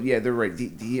 So yeah, they're right.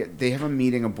 They have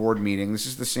a board meeting. This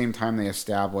is the same time they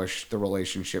establish the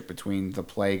relationship between the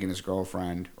Plague and his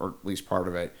girlfriend, or at least part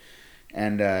of it.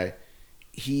 And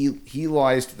he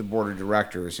lies to the board of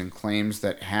directors and claims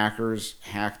that hackers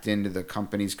hacked into the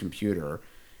company's computer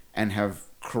and have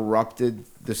corrupted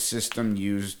the system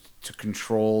used to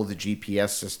control the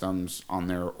GPS systems on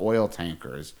their oil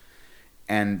tankers,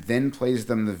 and then plays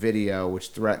them the video which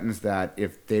threatens that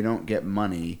if they don't get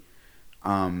money,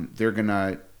 they're going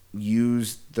to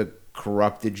use the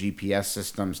corrupted GPS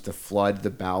systems to flood the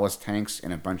ballast tanks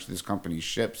in a bunch of this company's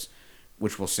ships,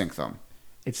 which will sink them.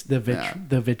 It's the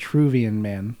Vitruvian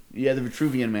Man. Yeah, the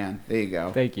Vitruvian Man. There you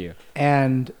go. Thank you.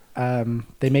 And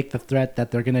they make the threat that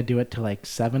they're going to do it to like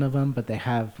 7 of them, but they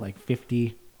have like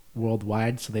 50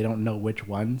 worldwide, so they don't know which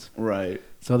ones. Right.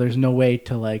 So there's no way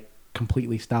to like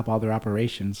completely stop all their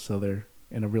operations, so they're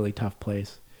in a really tough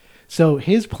place. So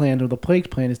his plan, or the Plague's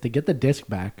plan, is to get the disc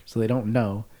back so they don't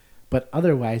know, but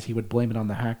otherwise he would blame it on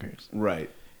the hackers. Right.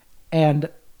 And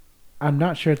I'm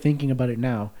not sure, thinking about it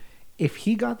now, if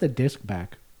he got the disc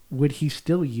back, would he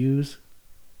still use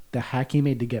the hack he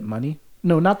made to get money?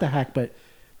 No, not the hack, but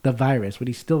the virus. Was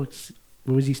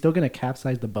he still going to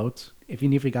capsize the boats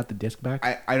even if he got the disc back?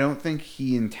 I don't think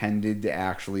he intended to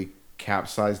actually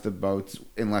capsize the boats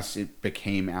unless it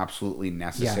became absolutely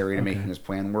necessary to making his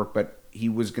plan work, but he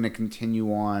was going to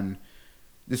continue on.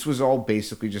 This was all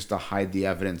basically just to hide the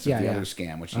evidence of the other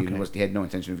scam, which he had no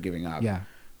intention of giving up. Yeah.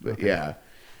 But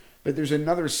But there's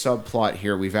another subplot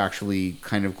here we've actually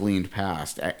kind of gleaned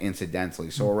past incidentally.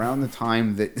 So around the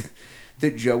time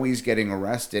that Joey's getting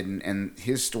arrested and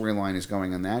his storyline is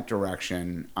going in that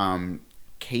direction,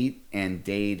 Kate and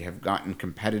Dade have gotten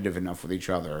competitive enough with each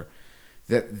other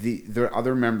that the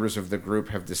other members of the group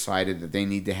have decided that they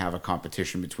need to have a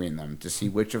competition between them to see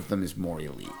which of them is more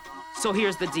elite. So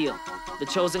here's the deal. The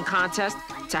chosen contest,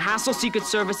 to hassle Secret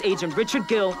Service agent Richard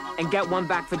Gill and get one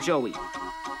back for Joey.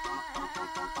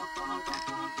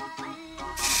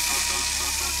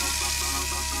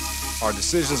 Our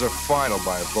decisions are final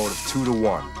by a vote of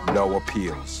 2-1. No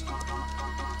appeals.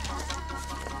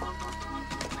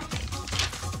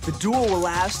 The duel will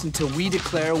last until we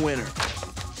declare a winner.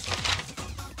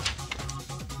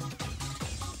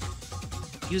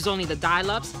 Use only the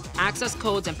dial-ups, access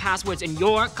codes, and passwords in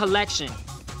your collection.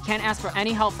 Can't ask for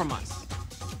any help from us.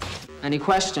 Any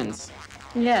questions?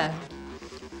 Yeah.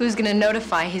 Who's gonna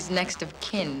notify his next of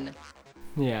kin?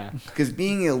 Yeah. Because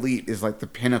being elite is like the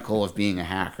pinnacle of being a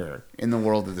hacker in the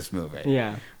world of this movie.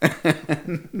 Yeah.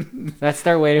 That's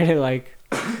their way to like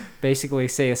basically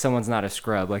say someone's not a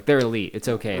scrub. Like they're elite. It's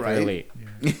okay. Right? They're elite.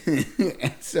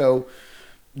 And so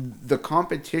the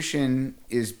competition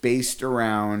is based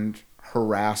around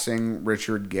harassing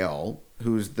Richard Gill,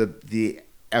 who's the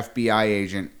FBI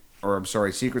agent, or I'm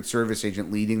sorry, Secret Service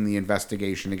agent leading the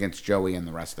investigation against Joey and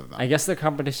the rest of them. I guess the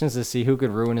competition is to see who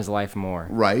could ruin his life more.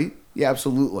 Right? Yeah,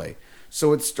 absolutely.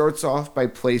 So it starts off by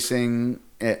placing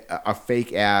a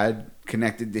fake ad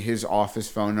connected to his office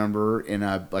phone number in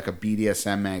a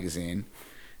BDSM magazine.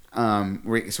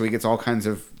 So he gets all kinds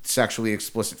of sexually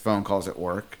explicit phone calls at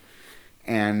work.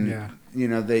 and Yeah. you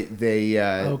know they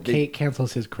Kate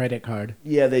cancels his credit card.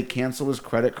 Yeah, they cancel his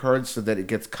credit card so that it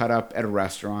gets cut up at a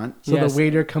restaurant. So the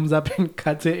waiter comes up and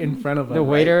cuts it in front of him. The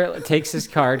waiter takes his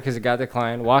card because it got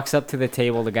declined, walks up to the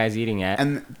table the guy's eating at,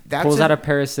 and that's pulls out a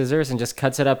pair of scissors and just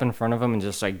cuts it up in front of him and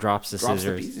just like drops the drops the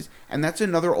scissors. pieces. And that's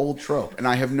another old trope, and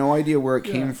I have no idea where it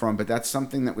came from, but that's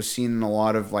something that was seen in a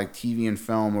lot of like TV and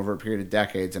film over a period of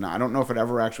decades. And I don't know if it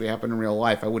ever actually happened in real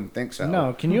life. I wouldn't think so.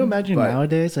 No, can you imagine But-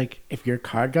 nowadays, like, if your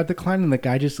card got declined and the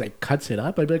guy just, like, cuts it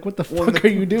up? I'd be like, what the fuck are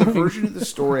you doing? The version of the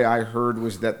story I heard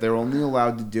was that they're only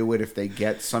allowed to do it if they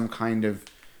get some kind of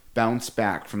bounce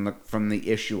back from the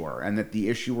issuer, and that the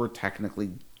issuer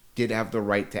technically did have the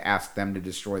right to ask them to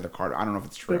destroy the card. I don't know if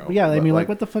it's true. But, yeah, I but, mean, like,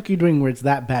 what the fuck are you doing where it's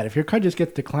that bad? If your card just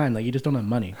gets declined, like, you just don't have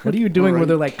money. What are you doing where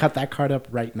they're like, cut that card up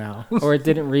right now? Or it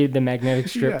didn't read the magnetic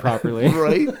strip properly.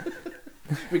 Right?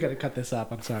 We got to cut this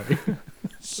up. I'm sorry.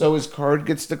 So his card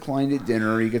gets declined at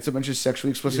dinner. He gets a bunch of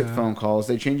sexually explicit Yeah. phone calls.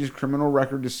 They change his criminal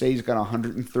record to say he's got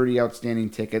 130 outstanding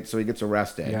tickets, so he gets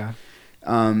arrested. Yeah.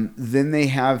 Then they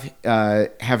have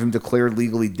him declared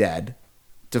legally dead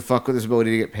to fuck with his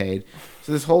ability to get paid.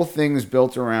 So this whole thing is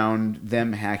built around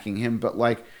them hacking him. But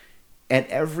like at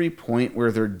every point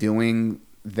where they're doing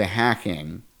the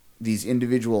hacking, these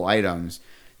individual items,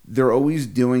 they're always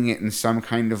doing it in some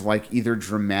kind of like either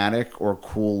dramatic or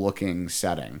cool looking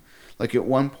setting. Like at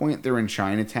one point they're in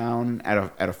Chinatown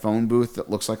at a phone booth that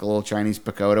looks like a little Chinese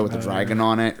pagoda with a dragon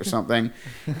on it or something.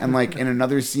 And like in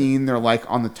another scene they're like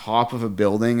on the top of a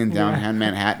building in downtown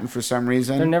Manhattan for some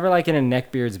reason. They're never like in a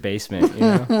neckbeard's basement, you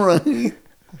know? Right.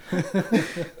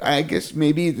 I guess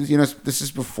maybe, you know, this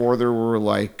is before there were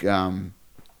like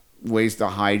ways to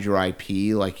hide your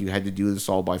IP, like you had to do this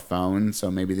all by phone, so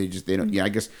maybe they don't. Yeah, I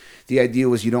guess the idea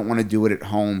was you don't want to do it at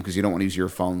home because you don't want to use your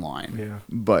phone line. Yeah.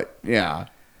 But yeah,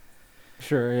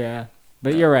 Sure, yeah.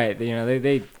 But you're right. You know,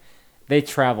 they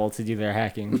travel to do their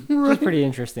hacking. Right. It's pretty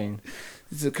interesting.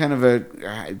 it's a kind of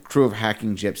a crew of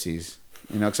hacking gypsies,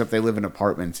 you know, except they live in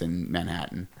apartments in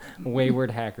Manhattan. Wayward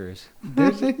hackers.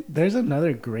 There's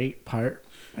another great part.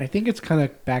 I think it's kind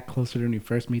of back closer to when you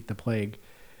first meet the Plague,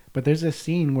 but there's a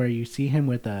scene where you see him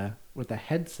with a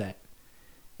headset,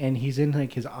 and he's in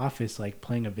like his office, like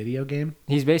playing a video game.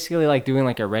 He's basically like doing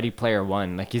like a Ready Player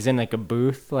One. Like he's in like a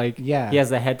booth. Like Yeah. he has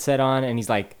the headset on, and he's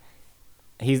like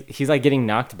like getting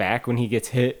knocked back when he gets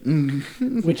hit.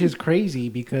 Which is crazy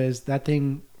because that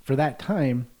thing for that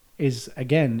time is,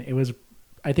 again, it was,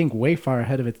 I think, way far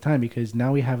ahead of its time, because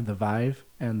now we have the Vive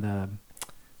and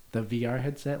the VR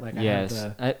headset. Like Yes,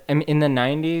 I have I mean, in the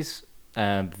 90s,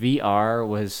 VR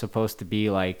was supposed to be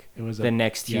like It was the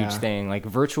next huge yeah. thing. Like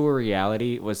virtual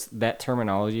reality was, that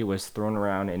terminology was thrown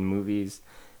around in movies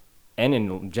and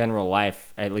in general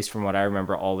life, at least from what I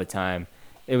remember, all the time.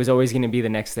 It was always going to be the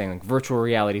next thing. Like virtual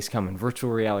reality's coming,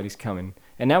 virtual reality's coming.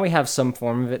 And now we have some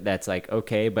form of it that's like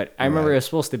okay, but I remember it was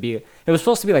supposed to be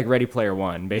like Ready Player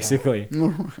One, basically.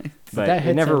 Right. But That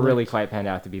it never headset really looked- quite panned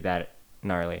out to be that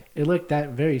gnarly. it looked that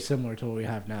very similar to what we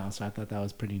have now, so I thought that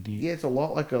was pretty neat. Yeah, it's a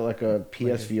lot like a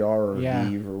PSVR or Yeah.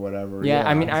 Vive or whatever. Yeah,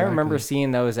 I mean, I exactly. remember seeing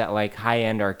those at like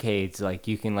high-end arcades. Like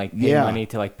you can like pay Yeah. money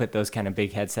to like put those kind of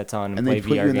big headsets on and, and play they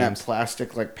put VR you in games. that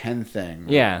plastic like pen thing.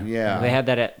 Yeah, Yeah. They had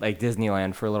that at like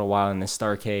Disneyland for a little while in the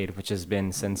Starcade, which has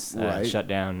been since Right. shut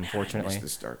down, I miss unfortunately. the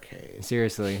Starcade.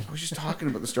 Seriously. I was just talking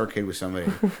about the Starcade with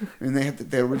somebody, and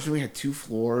they originally had 2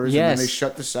 floors, and Yes. then they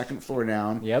shut the second floor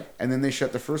down. Yep. And then they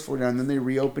shut the first floor down, and then they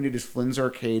reopened it as Flynn's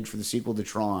Arcade for the sequel to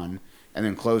Tron, and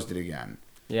then closed it again.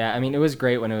 Yeah, I mean, it was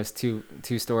great when it was two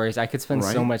stories. I could spend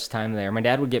so Right. much time there. My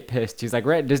dad would get pissed. He's like,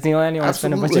 "We're at Disneyland. You want to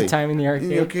spend a bunch of time in the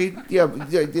arcade?" Yeah,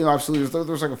 you know, absolutely. There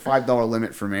was like a $5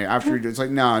 limit for me. After it's like,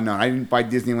 no, I didn't buy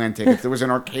Disneyland tickets. There was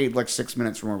an arcade like 6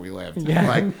 minutes from where we lived. Yeah.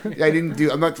 Like,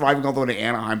 I'm not driving all the way to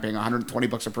Anaheim paying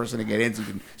 $120 a person to get in, so you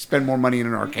can spend more money in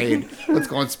an arcade. Let's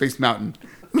go on Space Mountain.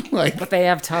 Like, But they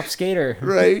have Top Skater.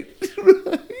 right?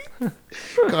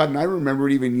 God, and I remember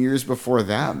it even years before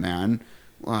that, man.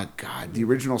 Oh, God, the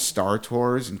original Star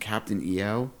Tours and Captain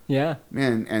EO. Yeah.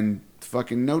 Man, and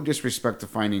fucking no disrespect to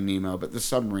Finding Nemo, but the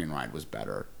submarine ride was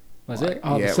better. Was it?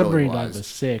 Oh, Yeah, the it submarine really ride was. was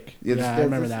sick. Yeah, Yeah, I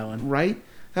remember that one. Right?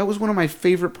 That was one of my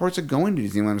favorite parts of going to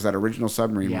Disneyland, was that original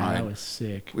submarine Yeah, ride. that was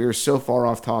sick. We were so far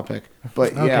off topic.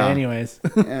 But Okay, yeah. anyways.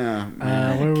 Yeah.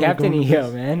 man. Where were we Captain going with EO,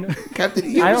 this? man. Captain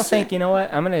EO. I don't was think, sick. you know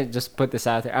what? I'm going to just put this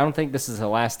out there. I don't think this is the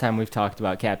last time we've talked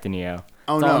about Captain EO.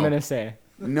 Oh, That's all I'm no. going to say.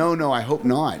 No, I hope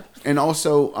not. And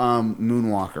also,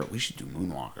 Moonwalker. We should do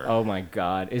Moonwalker. Oh my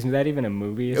God. Isn't that even a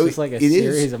movie? It's Oh, just like a it is.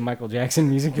 series of Michael Jackson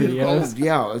music videos. Oh,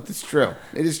 yeah, it's true.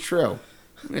 It is true.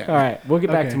 Yeah. All right, we'll get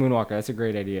back to Okay. Moonwalker. That's a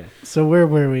great idea. So where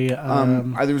were we?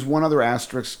 There was one other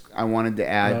asterisk I wanted to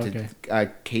add okay.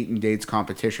 to Kate and Dade's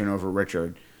competition over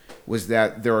Richard, was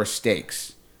that there are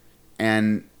stakes,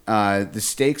 and the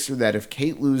stakes are that if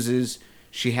Kate loses,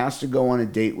 she has to go on a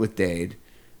date with Dade,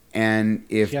 and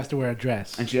if She has to wear a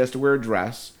dress. and she has to wear a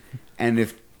dress, and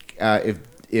if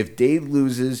Dade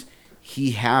loses,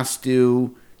 he has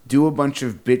to do a bunch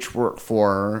of bitch work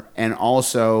for her and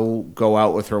also go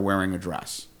out with her wearing a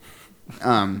dress.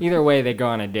 Either way, they go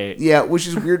on a date. Yeah, which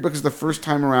is weird because the first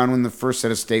time around when the first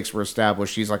set of stakes were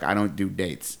established, she's like, I don't do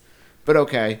dates. But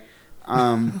okay.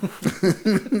 I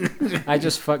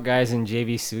just fuck guys in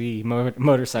JVC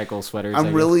motorcycle sweaters. I I'm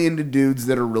guess. really into dudes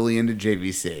that are really into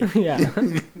JVC. Yeah.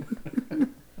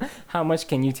 How much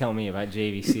can you tell me about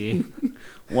JVC?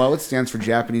 Well, it stands for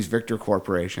Japanese Victor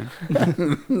Corporation.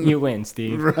 You win,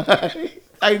 Steve. Right.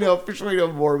 I know, officially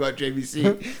know more about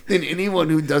JVC than anyone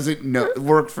who doesn't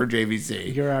work for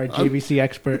JVC. You're our JVC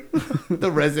expert.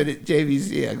 The resident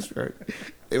JVC expert.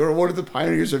 They were one of the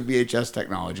pioneers of VHS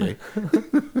technology.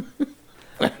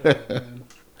 Okay.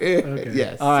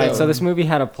 Yes. All right, so this movie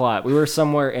had a plot. We were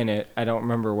somewhere in it. I don't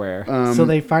remember where. So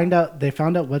they found out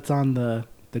what's on the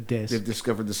disc. They've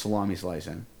discovered the salami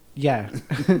slicing. Yeah.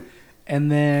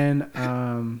 And then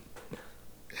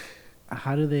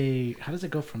how does it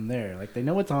go from there? Like, they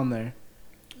know what's on there.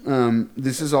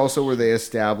 This is also where they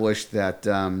established that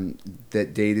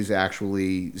that Dade is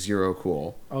actually Zero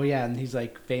Cool. Oh yeah, and he's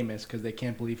like famous because they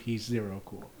can't believe he's Zero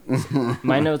Cool.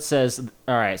 My note says,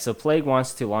 all right, so Plague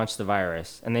wants to launch the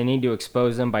virus, and they need to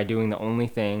expose them by doing the only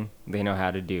thing they know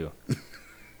how to do.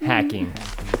 Hacking.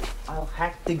 I'll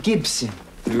hack the Gibson.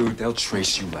 Dude, they'll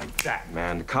trace you like that,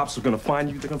 man. The cops are gonna find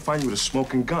you. They're gonna find you with a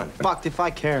smoking gun. Fucked if I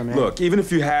care, man. Look, even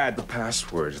if you had the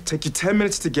password, it'll take you 10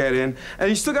 minutes to get in, and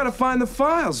you still gotta find the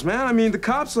files, man. I mean, the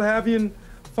cops will have you in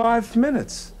 5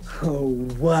 minutes. Oh,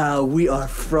 wow, we are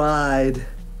fried.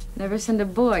 Never send a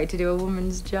boy to do a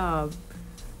woman's job.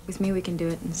 With me, we can do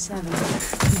it in 7.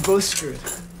 You both screwed.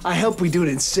 I hope we do it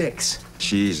in 6.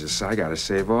 Jesus, I gotta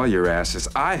save all your asses.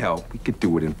 I help. We could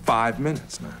do it in 5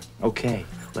 minutes, man. Okay,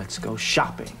 let's go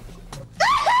shopping.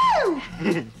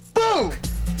 Boom!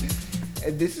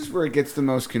 And this is where it gets the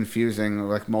most confusing,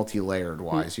 like multi-layered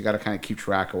wise. You got to kind of keep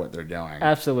track of what they're doing.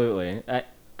 Absolutely.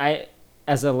 I,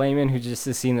 as a layman who just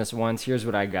has seen this once, here's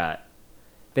what I got.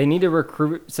 They need to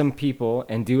recruit some people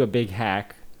and do a big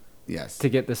hack. Yes. To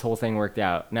get this whole thing worked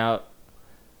out. Now,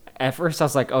 at first I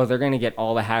was like, oh, they're going to get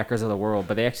all the hackers of the world,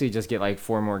 but they actually just get like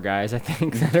 4 more guys, I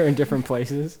think, that are in different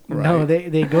places. No,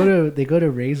 they go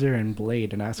to Razor and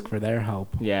Blade and ask for their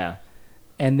help. Yeah.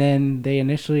 And then they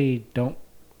initially don't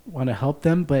want to help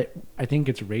them, but I think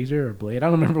it's Razor or Blade. I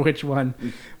don't remember which one.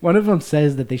 One of them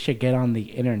says that they should get on the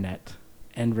internet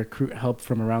and recruit help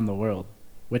from around the world,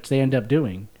 which they end up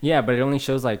doing. Yeah, but it only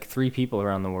shows like 3 people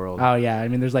around the world. Oh, yeah. I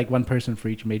mean, there's like one person for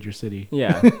each major city.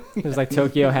 Yeah. There's like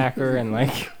Tokyo Hacker and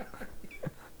like...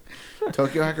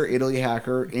 Tokyo Hacker, Italy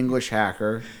Hacker, English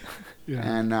Hacker, Yeah.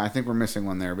 and I think we're missing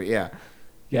one there, but yeah.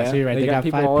 Yeah, so you're right. They got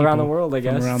people all around the world, I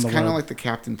guess. It's kind of like the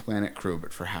Captain Planet crew,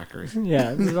 but for hackers.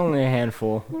 Yeah, there's only a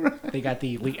handful. They got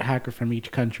the elite hacker from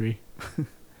each country.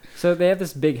 So they have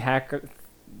this big hacker.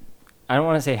 I don't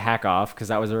want to say hack off because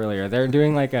that was earlier. They're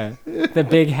doing like the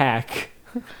big hack.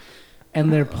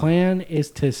 And their plan is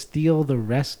to steal the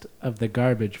rest of the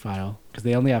garbage file because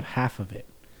they only have half of it.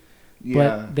 Yeah.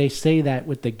 But they say that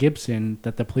with the Gibson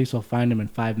that the police will find him in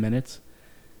 5 minutes,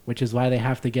 which is why they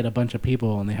have to get a bunch of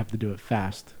people and they have to do it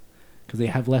fast because they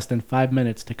have less than 5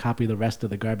 minutes to copy the rest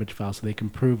of the garbage file so they can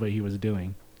prove what he was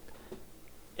doing.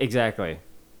 Exactly.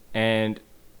 And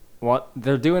what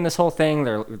they're doing this whole thing,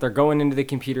 they're going into the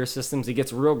computer systems. It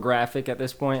gets real graphic at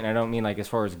this point, and I don't mean like as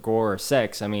far as gore or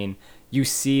sex. I mean, you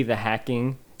see the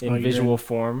hacking in visual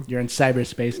form. You're in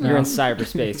cyberspace now. You're in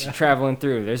cyberspace. You're traveling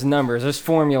through. There's numbers. There's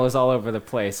formulas all over the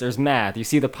place. There's math. You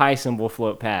see the pi symbol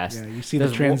float past. Yeah, you see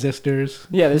the transistors.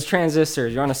 Yeah, there's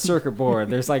transistors. You're on a circuit board.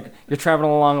 There's like you're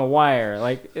traveling along a wire.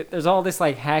 Like there's all this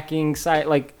like hacking site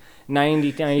like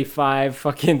 95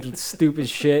 fucking stupid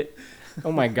shit.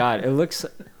 Oh my god, it looks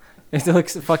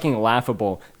fucking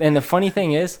laughable. And the funny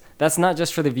thing is, that's not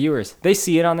just for the viewers. They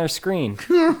see it on their screen.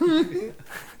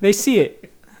 They see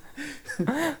it.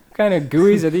 What kind of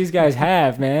GUIs do these guys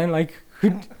have, man? Like,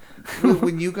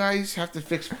 when you guys have to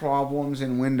fix problems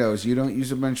in Windows, you don't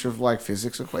use a bunch of like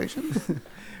physics equations?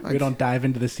 We don't dive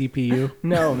into the CPU.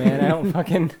 No, man, I don't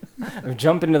fucking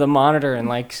jump into the monitor and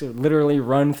like literally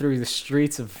run through the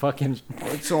streets of fucking.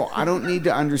 So I don't need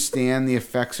to understand the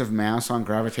effects of mass on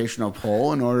gravitational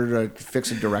pull in order to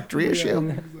fix a directory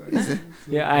issue.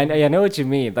 Yeah, I know what you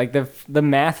mean. Like the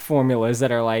math formulas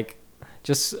that are like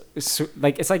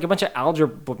like it's like a bunch of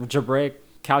algebraic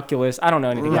calculus. I don't know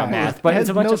anything about math, but it has it's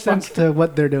a bunch no of sense to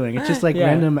what they're doing. It's just like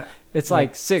random. It's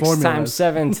like 6 formulas. times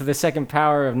 7 to the second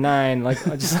power of 9. Like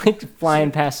just like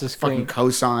flying past the screen. Fucking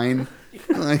cosine.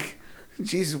 Like,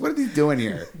 Jesus, what are they doing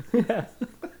here?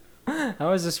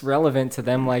 How is this relevant to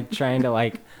them? Like trying to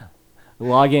like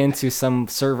log into some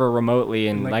server remotely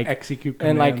and like execute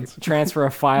and commands. like transfer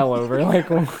a file over. Like,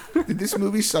 did this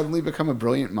movie suddenly become a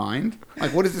brilliant mind?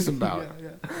 Like, what is this about?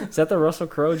 Is that the Russell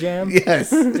Crowe jam?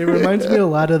 Yes. It reminds me a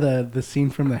lot of the scene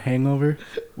from The Hangover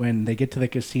when they get to the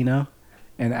casino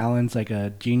and Alan's like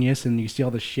a genius and you see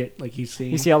all the shit like he's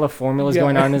seeing. You see all the formulas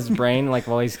going on in his brain, like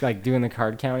while he's like doing the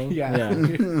card counting. Yeah.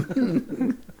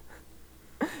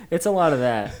 It's a lot of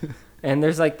that. And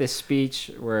there's like this speech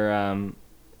where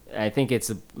I think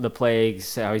it's the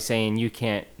Plague's how he's saying, "You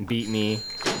can't beat me."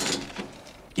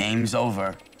 Game's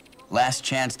over. Last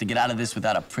chance to get out of this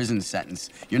without a prison sentence.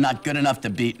 You're not good enough to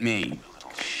beat me.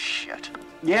 Shit.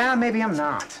 Yeah, maybe I'm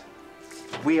not.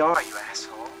 We are, you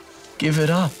asshole. Give it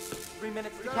up. 3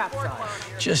 minutes to capsize.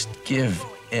 Just give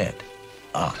it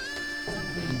up.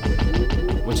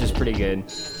 Which is pretty good.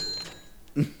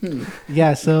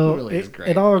 Yeah, so Really is great.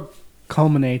 it all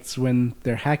culminates when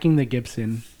they're hacking the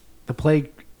Gibson. The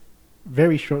Plague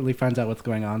very shortly finds out what's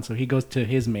going on, so he goes to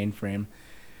his mainframe.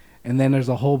 And then there's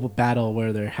a whole battle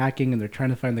where they're hacking and they're trying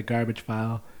to find the garbage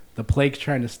file. The Plague's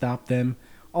trying to stop them.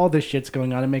 All this shit's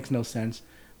going on. It makes no sense.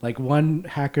 Like one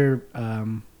hacker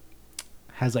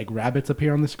has like rabbits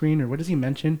appear on the screen, or what does he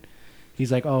mention?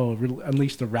 He's like, "Oh,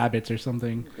 unleash the rabbits" or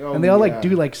something. Oh, and they all yeah. like do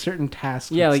like certain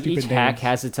tasks. Yeah, with like stupid each hack names.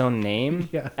 has its own name.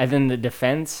 Yeah. And then the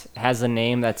defense has a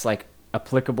name that's like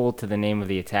applicable to the name of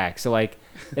the attack. So like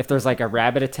if there's like a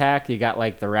rabbit attack, you got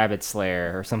like the rabbit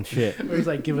slayer or some shit. Or he's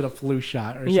like, give it a flu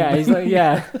shot or Yeah, something. he's like,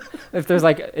 yeah. If there's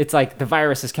like, it's like the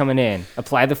virus is coming in,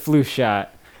 apply the flu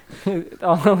shot.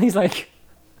 All these like,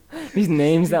 these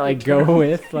names that like go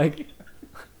with like,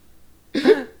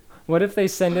 what if they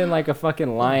send in like a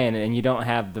fucking lion and you don't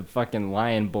have the fucking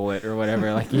lion bullet or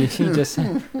whatever? Like you just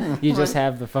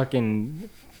have the fucking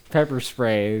pepper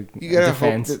spray You gotta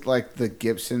defense. hope that like the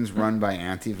Gibson's run by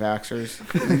anti-vaxxers.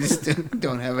 They just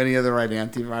don't have any of the right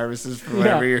antiviruses for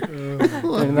whatever you're.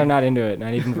 And they're not into it,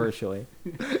 not even virtually.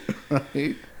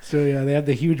 Right? So yeah, they have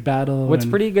the huge battle. What's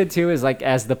and- pretty good too is like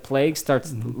as the Plague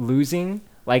starts losing,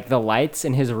 like the lights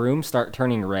in his room start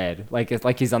turning red, like it's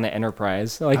like he's on the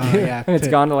Enterprise, like Oh, yeah, and it's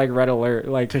to- gone to like red alert,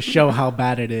 like to show how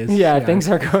bad it is. yeah, things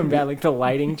are going bad. Like the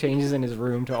lighting changes in his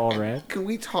room to all red. Can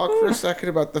we talk for a second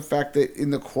about the fact that in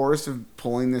the course of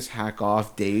pulling this hack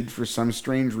off, Dade, for some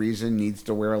strange reason, needs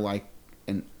to wear like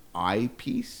an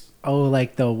eyepiece? Oh,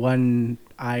 like the one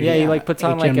eye. Yeah, he like puts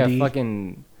on like a HMD.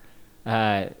 fucking.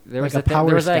 There Like was a a thing, power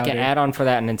there was like an scouter. add-on for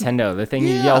that in Nintendo. The thing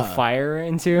you yell Yeah. fire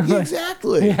into.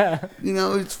 Exactly. Yeah. You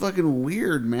know, it's fucking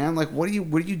weird, man. Like, what are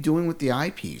you doing with the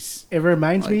eyepiece? It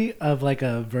reminds me of like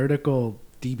a vertical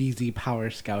DBZ power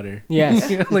scouter. Yes.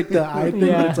 You know, like the eye thing,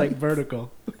 Yeah. it's like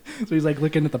vertical. So he's like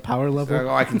looking at the power level. Like,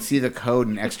 oh, I can see the code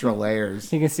in extra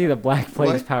layers. You can see the Black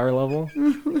Plague's What? power level.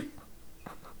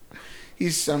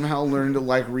 He's somehow learned to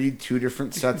like read two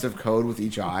different sets of code with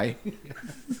each eye.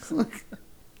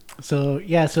 So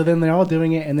yeah, so then they're all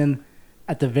doing it, and then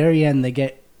at the very end, they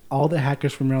get all the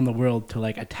hackers from around the world to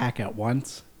like attack at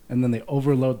once, and then they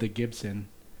overload the Gibson,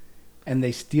 and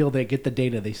they get the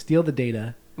data. They steal the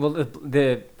data. Well,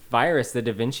 the virus, the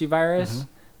Da Vinci virus,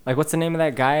 like what's the name of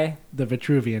that guy? The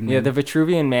Vitruvian. Yeah, man. the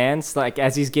Vitruvian man's like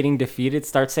as he's getting defeated,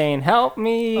 starts saying "Help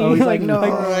me!" Oh, he's like, "No."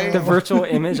 the virtual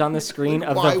image on the screen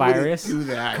of Why the would it virus do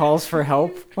that? calls for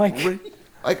help. Like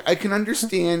Like I can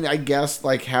understand, I guess,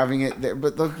 like having it there,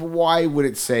 but like, why would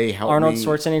it say help Arnold me?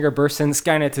 Schwarzenegger bursts in,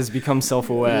 Skynet has become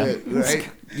self-aware. Right?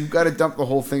 You've got to dump the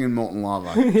whole thing in molten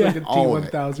lava. It's like a All of it.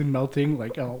 T-1000 melting.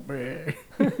 Like oh man.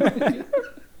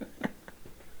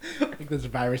 Like this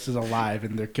virus is alive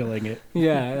and they're killing it.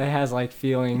 Yeah, it has like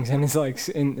feelings and it's like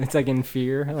it's like in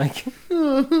fear, like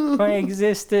my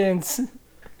existence.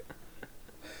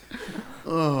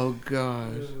 Oh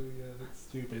gosh. Yeah, that's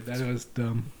stupid. That was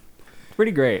dumb.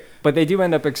 Pretty great, but they do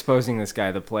end up exposing this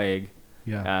guy, the Plague.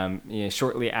 Yeah.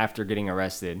 Shortly after getting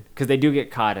arrested, because they do get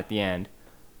caught at the end,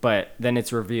 but then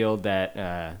it's revealed that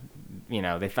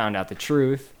they found out the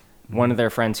truth. One of their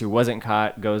friends who wasn't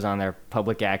caught goes on their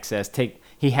public access.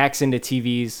 He hacks into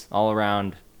TVs all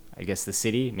around, I guess the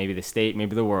city, maybe the state,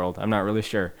 maybe the world. I'm not really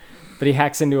sure, but he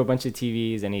hacks into a bunch of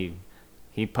TVs and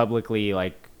he publicly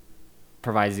like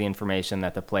provides the information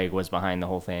that the Plague was behind the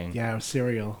whole thing. Yeah, it was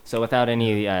Serial. So without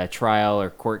any trial or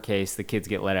court case, the kids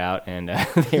get let out and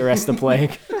they arrest the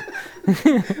Plague.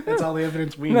 That's all the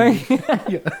evidence we need.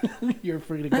 Yeah. You're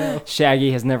free to go.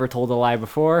 Shaggy has never told a lie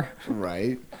before.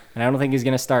 Right. And I don't think he's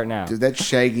going to start now. Dude, that's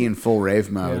Shaggy in full rave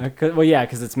mode.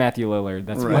 Because it's Matthew Lillard.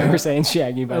 That's why we're saying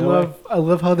Shaggy, by the way. I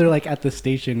love how they're like at the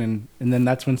station and then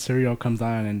that's when Serial comes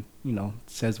on and, you know,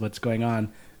 says what's going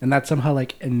on. And that somehow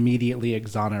like immediately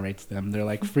exonerates them. They're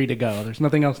like free to go. There's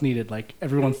nothing else needed. Like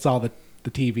everyone saw the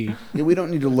TV. Yeah, we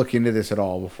don't need to look into this at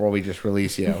all before we just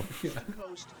release you.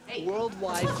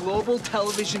 Worldwide global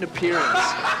television appearance.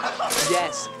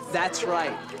 Yes, that's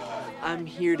right. I'm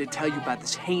here to tell you about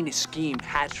this heinous scheme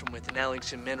hatched from within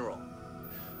Ellingson Mineral.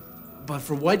 But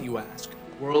for what, you ask?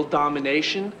 World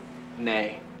domination?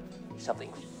 Nay.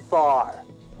 Something far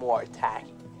more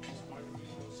attacking.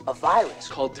 A virus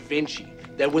called Da Vinci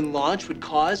that when launched would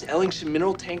cause Ellingson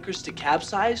Mineral tankers to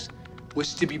capsize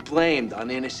was to be blamed on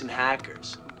innocent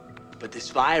hackers. But this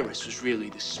virus was really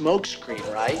the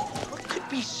smokescreen, right? What could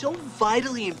be so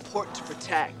vitally important to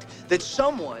protect that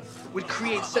someone would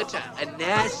create such a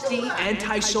nasty,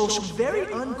 antisocial, very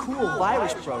uncool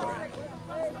virus program?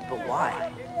 But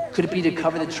why? Could it be to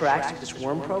cover the tracks of this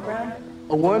worm program?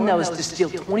 A worm that was to steal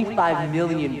 25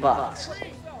 million bucks.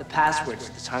 The password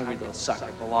to this hungry little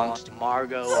sucker belongs to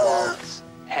Margot Holmes,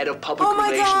 head of public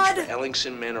relations for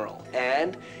Ellingson Mineral,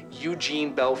 and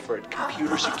Eugene Belford,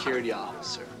 computer security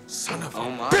officer. Son of a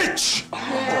bitch!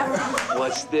 Oh,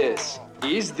 what's this?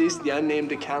 Is this the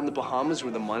unnamed account in the Bahamas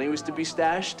where the money was to be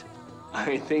stashed?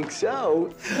 I think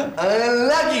so.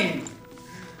 Unlucky!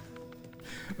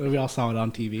 We all saw it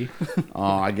on TV. Oh,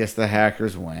 I guess the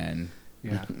hackers win.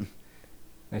 Yeah.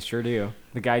 They sure do.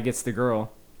 The guy gets the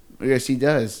girl. Yes, he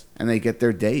does. And they get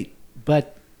their date.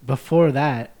 But before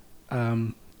that,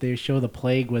 they show the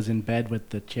Plague was in bed with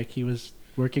the chick he was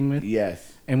working with.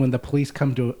 Yes. And when the police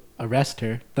come to arrest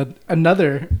her,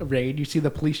 another raid, you see the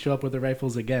police show up with their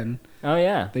rifles again. Oh,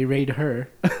 yeah. They raid her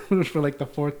for like the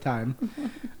fourth time.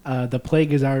 The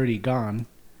Plague is already gone.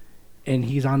 And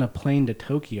he's on a plane to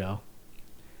Tokyo.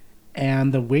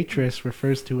 And the waitress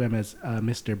refers to him as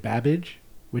Mr. Babbage,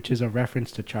 which is a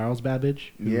reference to Charles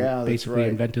Babbage, who basically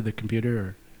invented the computer.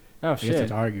 Or oh, I shit. guess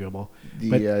it's arguable.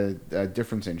 The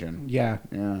difference engine. Yeah.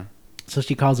 Yeah. So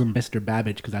she calls him Mr.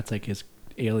 Babbage because that's like his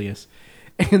alias.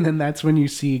 And then that's when you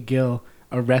see Gil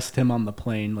arrest him on the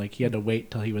plane. Like he had to wait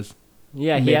till he was.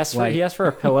 Yeah, he asked for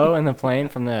a pillow in the plane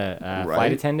from the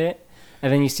flight attendant.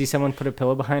 And then you see someone put a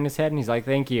pillow behind his head, and he's like,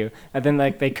 "Thank you." And then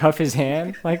like they cuff his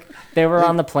hand, like they were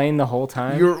on the plane the whole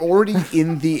time. You're already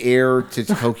in the air to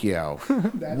Tokyo.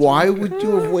 Why would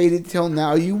you have waited till now?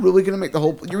 Are you really gonna make the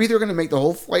whole? You're either gonna make the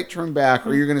whole flight turn back,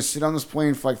 or you're gonna sit on this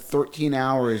plane for like 13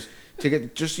 hours to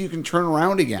get just so you can turn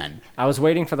around again. I was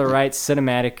waiting for the right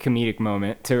cinematic comedic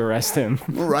moment to arrest him.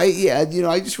 Right? Yeah. You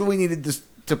know, I just really needed this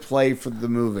to play for the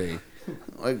movie.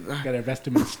 Like, gotta arrest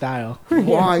him in style.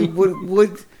 Why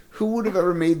would? Who would have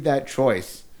ever made that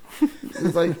choice?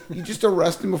 It's like, you just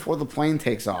arrest him before the plane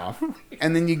takes off,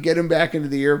 and then you get him back into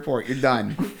the airport. You're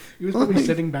done. He was probably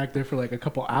sitting back there for like a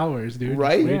couple hours, dude.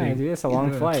 Right? Yeah, dude, it's a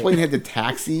long flight. The plane had to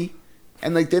taxi,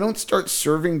 and like they don't start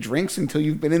serving drinks until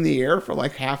you've been in the air for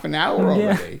like half an hour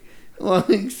already.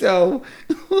 Like, so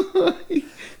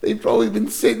they've probably been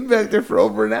sitting back there for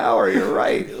over an hour. You're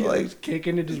right. Like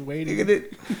kicking it, just waiting.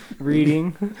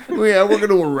 Reading. Yeah, we're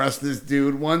gonna arrest this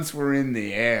dude once we're in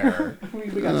the air.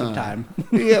 We got some time.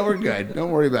 Yeah, we're good.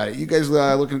 Don't worry about it. You guys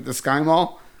looking at the Sky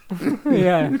Mall?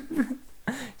 Yeah.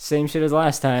 Same shit as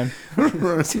last time.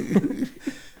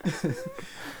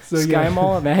 So, Sky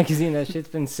Mall magazine, that shit's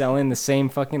been selling the same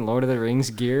fucking Lord of the Rings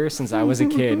gear since I was a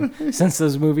kid, since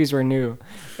those movies were new.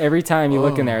 Every time you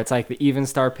look in there, it's like the Even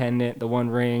Star pendant, the One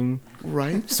Ring,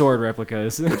 right? Sword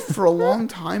replicas. For a long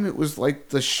time, it was like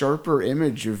the sharper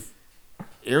image of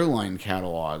airline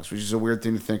catalogs, which is a weird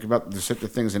thing to think about. There's such a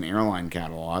thing as an airline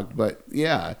catalog, but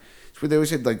yeah, it's where they always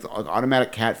had like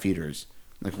automatic cat feeders,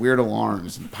 like weird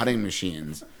alarms and putting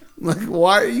machines. Like,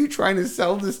 why are you trying to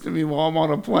sell this to me while I'm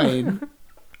on a plane?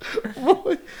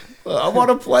 I'm on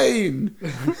a plane.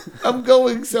 I'm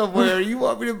going somewhere. You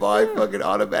want me to buy fucking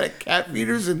automatic cat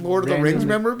feeders and Lord of the Rings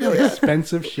memorabilia?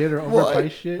 Expensive shit or overpriced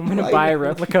shit. I'm gonna buy a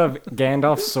replica of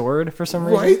Gandalf's sword for some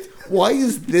reason. Right? Why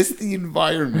is this the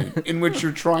environment in which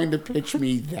you're trying to pitch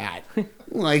me that?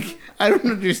 Like, I don't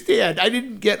understand. I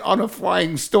didn't get on a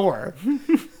flying store.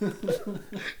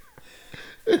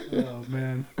 Oh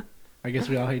man. I guess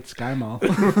we all hate Sky Mall.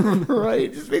 Right?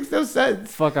 It just makes no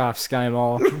sense. Fuck off, Sky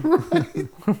Mall. Right?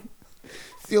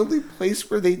 It's the only place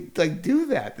where they like do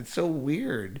that. It's so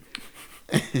weird.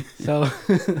 So,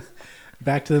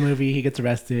 back to the movie. He gets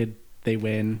arrested. They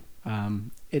win.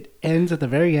 It ends at the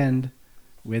very end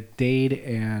with Dade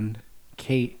and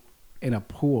Kate in a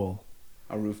pool.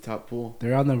 A rooftop pool?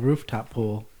 They're on the rooftop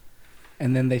pool.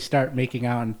 And then they start making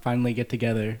out and finally get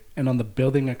together. And on the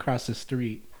building across the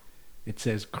street, it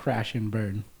says crash and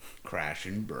burn. Crash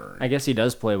and burn. I guess he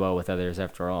does play well with others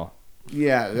after all.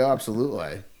 Yeah,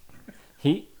 absolutely.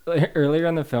 He earlier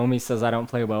in the film he says I don't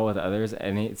play well with others,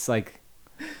 and it's like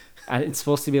it's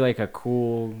supposed to be like a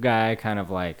cool guy, kind of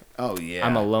like, oh yeah,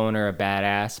 I'm a loner, a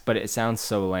badass, but it sounds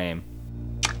so lame.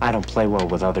 I don't play well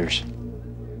with others.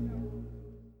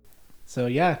 So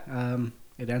yeah,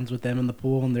 it ends with them in the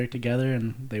pool and they're together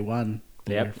and they won.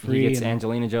 Yep, he gets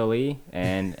Angelina Jolie,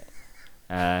 and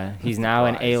he's now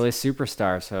an A-list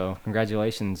superstar. So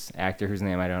congratulations, actor whose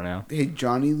name I don't know. Hey,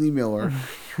 Johnny Lee Miller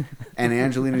and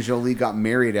Angelina Jolie got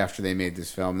married after they made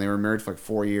this film. They were married for like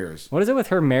 4 years. What is it with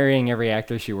her marrying every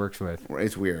actor she works with?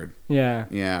 It's weird. Yeah.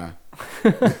 Yeah.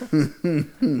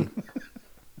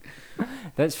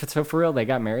 That's so for real. They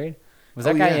got married. Was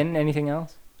that guy in anything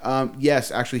else?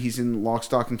 Yes, actually, he's in Lock,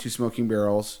 Stock, and Two Smoking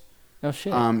Barrels. Oh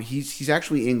shit. He's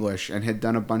actually English and had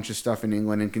done a bunch of stuff in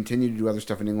England and continued to do other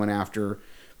stuff in England after.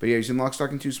 But yeah, he's in Lock,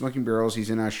 Stock, and Two Smoking Barrels. He's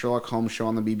in a Sherlock Holmes show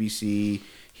on the BBC.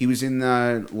 He was in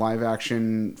the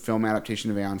live-action film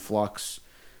adaptation of Aeon Flux.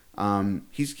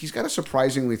 He's got a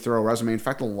surprisingly thorough resume. In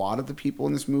fact, a lot of the people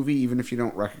in this movie, even if you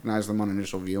don't recognize them on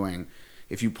initial viewing,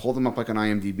 if you pull them up like on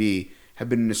IMDb, have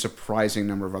been in a surprising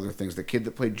number of other things. The kid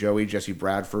that played Joey, Jesse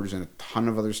Bradford, is in a ton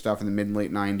of other stuff in the mid and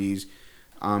late 90s.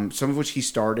 Some of which he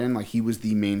starred in, like he was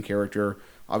the main character.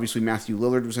 Obviously, Matthew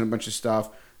Lillard was in a bunch of stuff.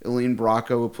 Elaine Bracco,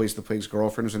 who plays the Plague's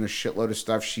girlfriend, was in a shitload of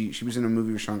stuff. She was in a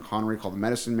movie with Sean Connery called The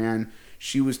Medicine Man.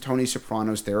 She was Tony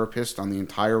Soprano's therapist on the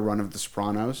entire run of The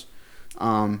Sopranos.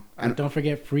 And don't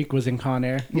forget, Freak was in Con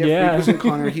Air. Yeah, Freak was in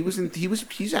Con Air.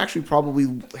 He's actually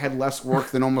probably had less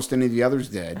work than almost any of the others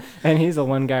did. And he's the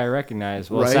one guy I recognize.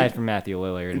 Well, right? Aside from Matthew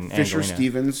Lillard and Fisher Angelina.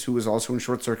 Stevens, who was also in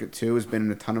Short Circuit 2, has been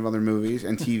in a ton of other movies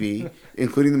and TV,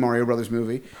 including the Mario Brothers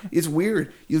movie. It's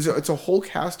weird. It's a whole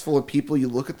cast full of people. You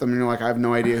look at them and you're like, I have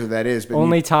no idea who that is. But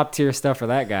only top tier stuff for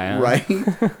that guy, huh? Right?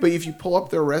 But if you pull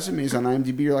up their resumes on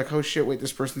IMDb, you're like, oh shit, wait,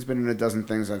 this person's been in a dozen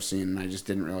things I've seen, and I just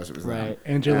didn't realize it was them. Right.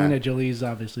 Angelina Jolie's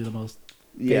obviously the most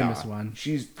famous one.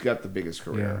 She's got the biggest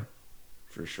career,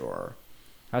 for sure.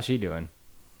 How's she doing?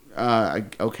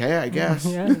 Okay, I guess.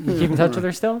 Yeah, you keep in touch with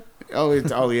her still? Oh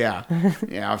yeah,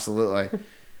 yeah, absolutely.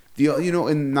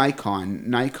 In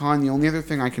Nikon, the only other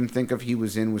thing I can think of he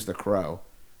was in was The Crow,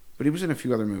 but he was in a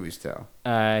few other movies too.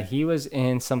 He was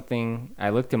in something. I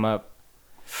looked him up.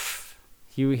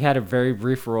 He had a very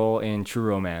brief role in True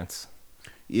Romance.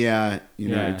 Yeah,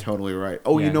 you're totally right.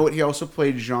 Oh, yeah. You know what? He also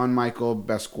played Jean-Michel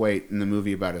Basquiat in the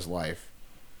movie about his life.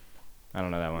 I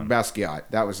don't know that one. Basquiat.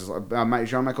 That was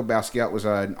Jean-Michel Basquiat was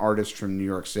an artist from New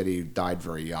York City who died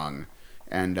very young,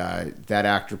 and that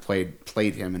actor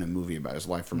played him in a movie about his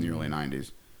life from the early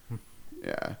 90s.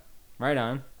 Yeah. Right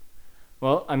on.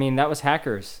 Well, I mean, that was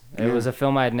Hackers. It was a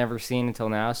film I had never seen until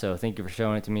now, so thank you for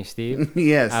showing it to me, Steve.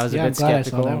 Yes. I was a bit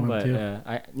skeptical,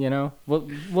 but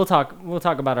we'll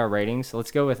talk about our ratings. So let's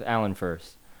go with Alan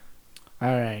first.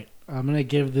 All right. I'm going to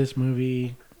give this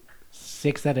movie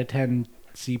 6 out of 10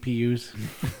 CPUs.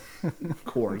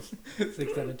 Cores.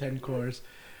 6 out of 10 cores.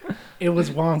 It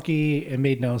was wonky. It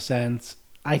made no sense.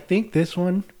 I think this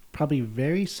one probably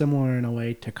very similar in a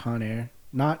way to Con Air.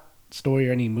 Not story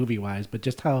or any movie-wise, but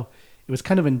just how it was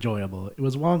kind of enjoyable. It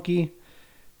was wonky.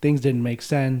 Things didn't make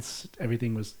sense.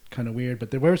 Everything was kind of weird,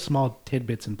 but there were small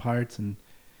tidbits and parts, and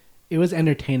it was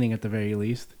entertaining at the very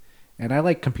least. And I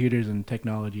like computers and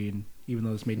technology, and even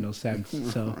though this made no sense.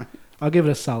 So I'll give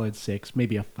it a solid 6,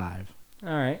 maybe a 5. All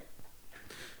right.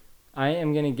 I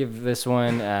am going to give this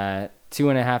one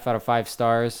 2.5 out of 5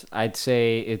 stars. I'd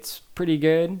say it's pretty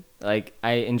good. Like,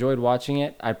 I enjoyed watching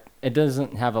it. It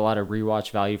doesn't have a lot of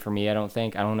rewatch value for me, I don't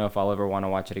think. I don't know if I'll ever want to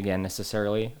watch it again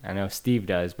necessarily. I know Steve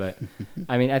does, but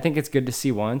I mean, I think it's good to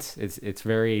see once. It's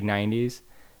very 90s.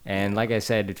 And like I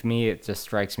said, to me, it just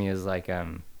strikes me as like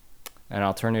an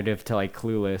alternative to like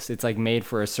Clueless. It's like made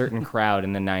for a certain crowd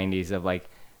in the 90s of like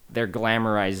their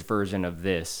glamorized version of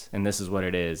this. And this is what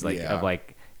it is. Like, of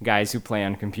like guys who play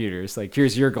on computers. Like,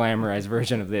 here's your glamorized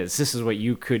version of this. This is what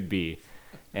you could be.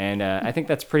 And I think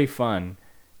that's pretty fun.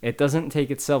 It doesn't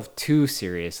take itself too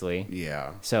seriously.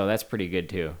 Yeah. So that's pretty good,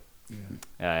 too.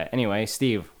 Yeah. Anyway,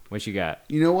 Steve, what you got?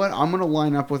 You know what? I'm going to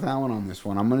line up with Alan on this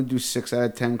one. I'm going to do 6 out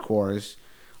of 10 cores.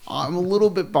 I'm a little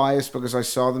bit biased because I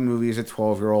saw the movie as a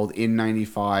 12-year-old in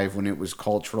 95 when it was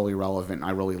culturally relevant.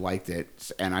 I really liked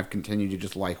it. And I've continued to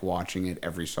just like watching it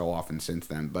every so often since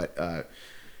then. But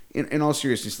in all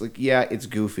seriousness, like, yeah, it's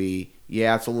goofy.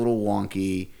 Yeah, it's a little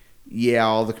wonky. Yeah,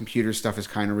 all the computer stuff is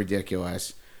kind of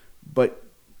ridiculous. But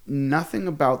nothing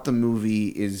about the movie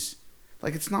is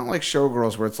like it's not like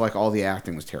Showgirls where it's like all the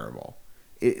acting was terrible.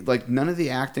 Like none of the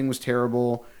acting was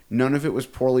terrible. None of it was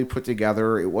poorly put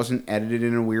together. It wasn't edited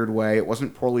in a weird way. It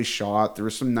wasn't poorly shot. There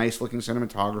was some nice looking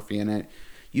cinematography in it.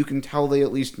 You can tell they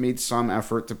at least made some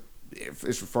effort to,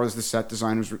 as far as the set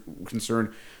design was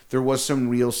concerned. There was some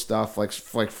real stuff like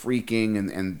Freaking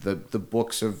and the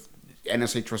books of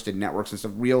NSA Trusted Networks and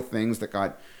stuff, real things that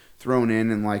got thrown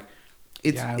in, and like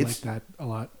I like that a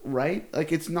lot. Right?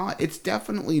 Like it's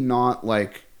definitely not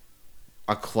like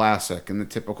a classic in the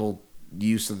typical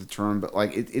use of the term, but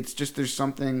like it's just there's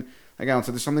something, like I don't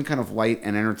say, there's something kind of light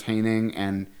and entertaining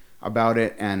and about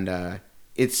it, and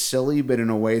it's silly, but in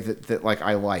a way that like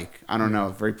I like. I don't know,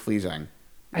 very pleasing.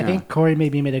 I think Corey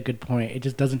maybe made a good point. It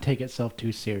just doesn't take itself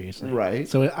too seriously. Right.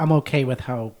 So I'm okay with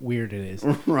how weird it is.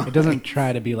 Right. It doesn't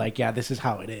try to be like, yeah, this is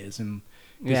how it is. And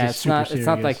this Yeah, is it's not. super It's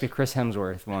not serious. like the Chris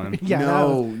Hemsworth one. Yeah,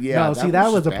 No, see,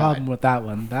 that was a problem with that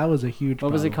one. That was a huge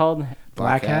What was it problem. called?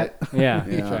 Black Hat? Yeah,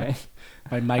 Yeah. that's right.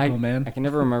 By Michael Mann. I can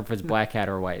never remember if it's Black Hat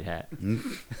or White Hat.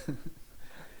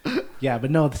 Yeah,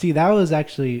 but no, see, that was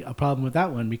actually a problem with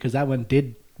that one because that one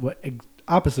did what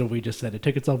opposite of what we just said. It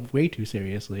took itself way too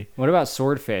seriously. What about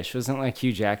Swordfish? Wasn't like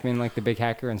Hugh Jackman like the big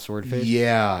hacker in Swordfish?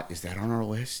 Yeah, is that on our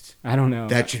list? I don't know.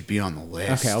 That should be on the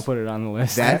list. Okay, I'll put it on the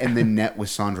list. That and The Net with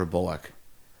Sandra Bullock.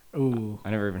 Ooh, I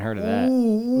never even heard of that.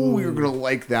 Ooh, you're gonna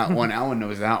like that one. Alan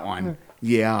knows that one.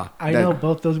 Yeah, I know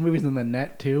both those movies in the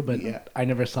net too, but Yeah. I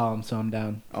never saw them, so I'm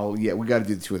down. Oh yeah, we got to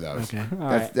do the two of those. Okay.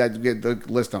 That's good.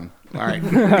 List them. All right.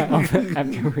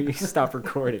 After we stop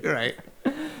recording. Right.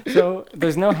 So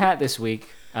there's no hat this week.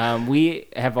 We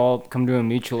have all come to a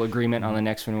mutual agreement on the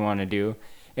next one we want to do.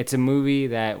 It's a movie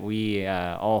that we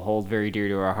all hold very dear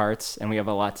to our hearts, and we have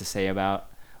a lot to say about.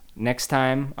 Next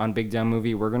time on Big Dumb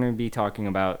Movie, we're going to be talking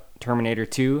about Terminator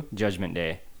 2: Judgment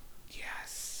Day.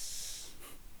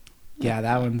 Yeah,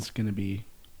 that one's gonna be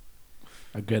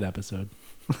a good episode.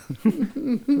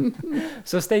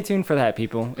 So stay tuned for that,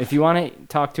 people. If you want to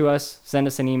talk to us, send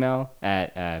us an email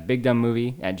at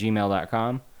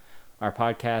bigdumbmovie@gmail.com. Our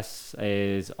podcast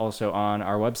is also on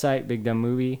our website,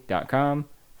 bigdumbmovie.com.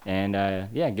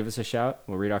 And give us a shout.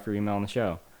 We'll read off your email on the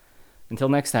show. Until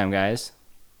next time, guys.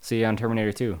 See you on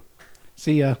Terminator 2.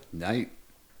 See ya. Night.